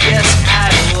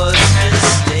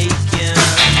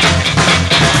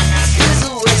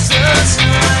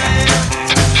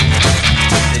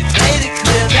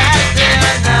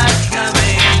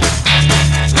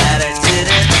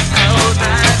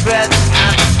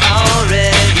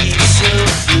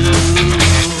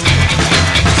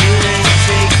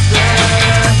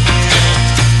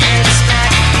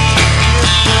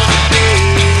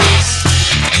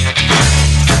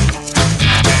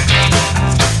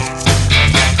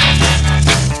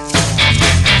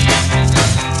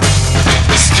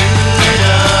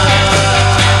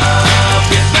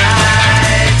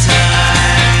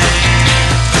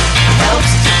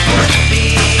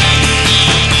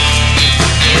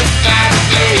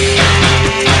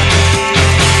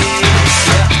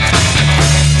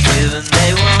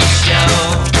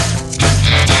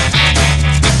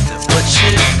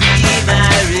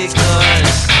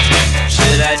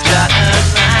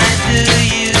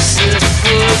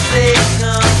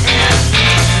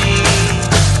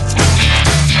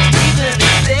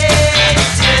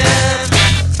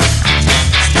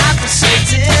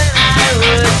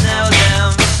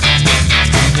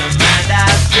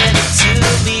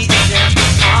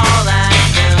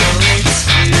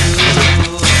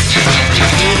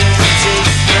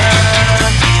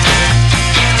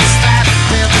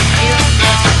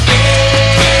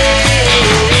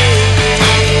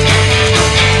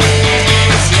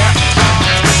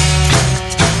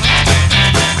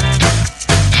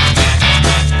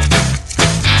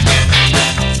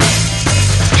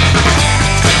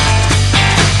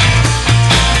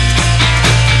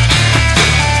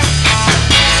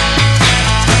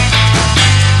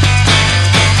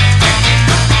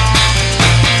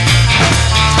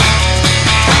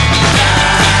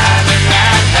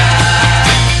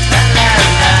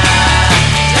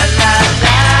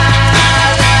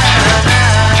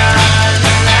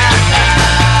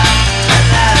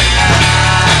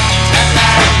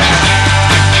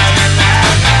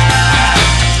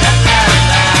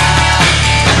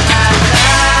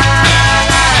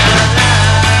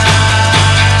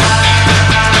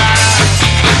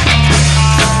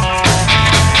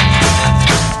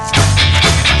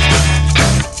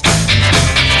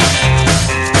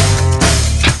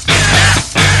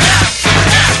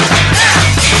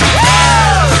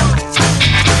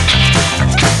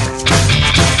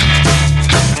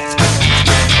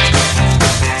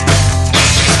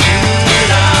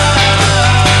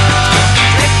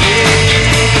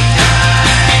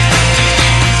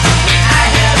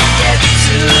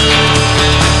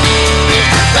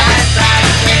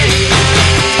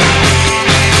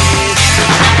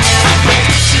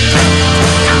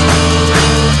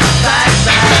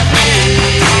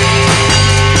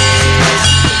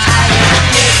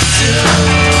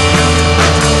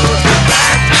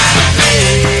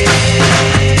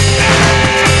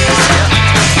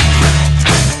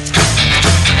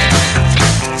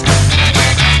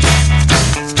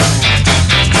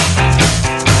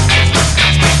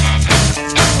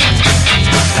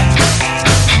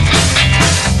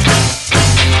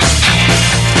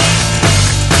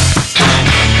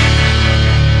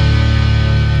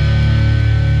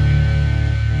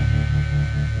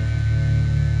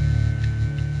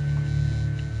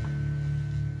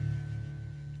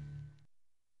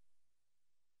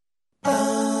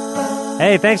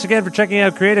Hey, thanks again for checking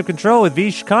out Creative Control with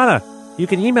Vish Khanna. You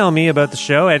can email me about the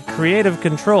show at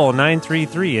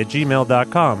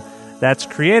creativecontrol933@gmail.com. That's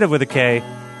creative with a K,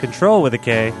 control with a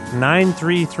K,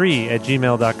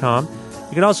 933@gmail.com.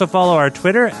 You can also follow our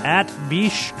Twitter at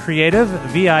Vish Creative,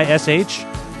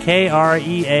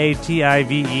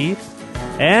 VISHKREATIVE.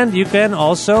 And you can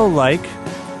also like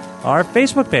our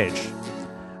Facebook page.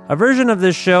 A version of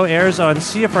this show airs on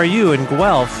CFRU in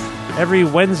Guelph every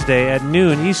Wednesday at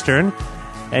noon Eastern.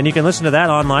 And you can listen to that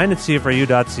online at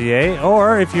cfru.ca,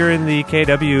 or if you're in the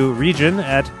KW region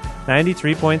at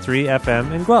 93.3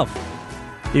 FM in Guelph.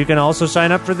 You can also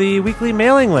sign up for the weekly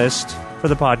mailing list for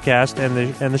the podcast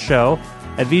and the show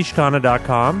at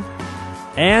vishkhanna.com,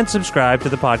 and subscribe to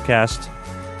the podcast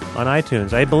on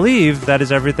iTunes. I believe that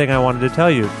is everything I wanted to tell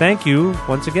you. Thank you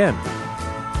once again.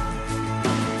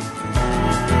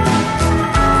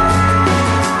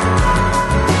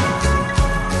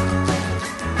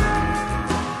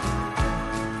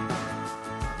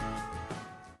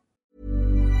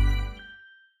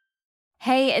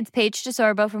 Hey, it's Paige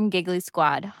DeSorbo from Giggly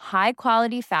Squad. High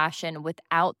quality fashion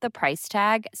without the price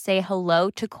tag. Say hello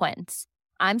to Quince.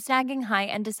 I'm snagging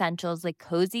high-end essentials like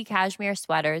cozy cashmere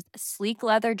sweaters, sleek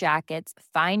leather jackets,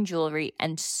 fine jewelry,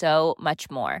 and so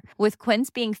much more. With Quince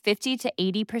being 50 to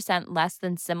 80% less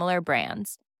than similar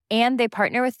brands. And they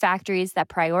partner with factories that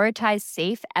prioritize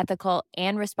safe, ethical,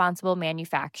 and responsible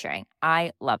manufacturing.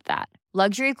 I love that.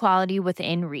 Luxury quality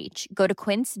within reach. Go to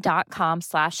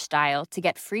quince.com/style to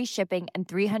get free shipping and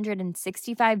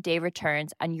 365-day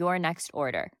returns on your next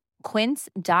order.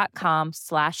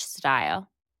 Quince.com/style.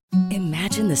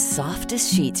 Imagine the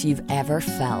softest sheets you've ever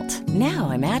felt. Now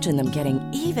imagine them getting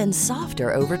even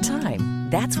softer over time.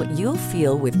 That's what you'll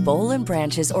feel with Boll &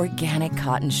 Branch's organic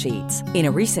cotton sheets. In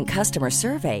a recent customer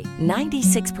survey,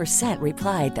 96%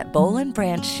 replied that Boll &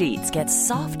 Branch sheets get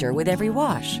softer with every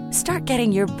wash. Start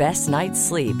getting your best night's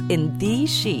sleep in these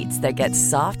sheets that get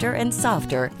softer and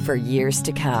softer for years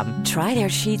to come. Try their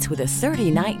sheets with a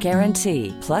 30-night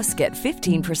guarantee. Plus, get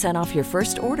 15% off your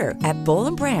first order at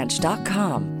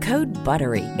bollandbranch.com. Code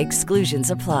BUTTERY. Exclusions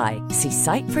apply. See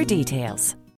site for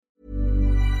details.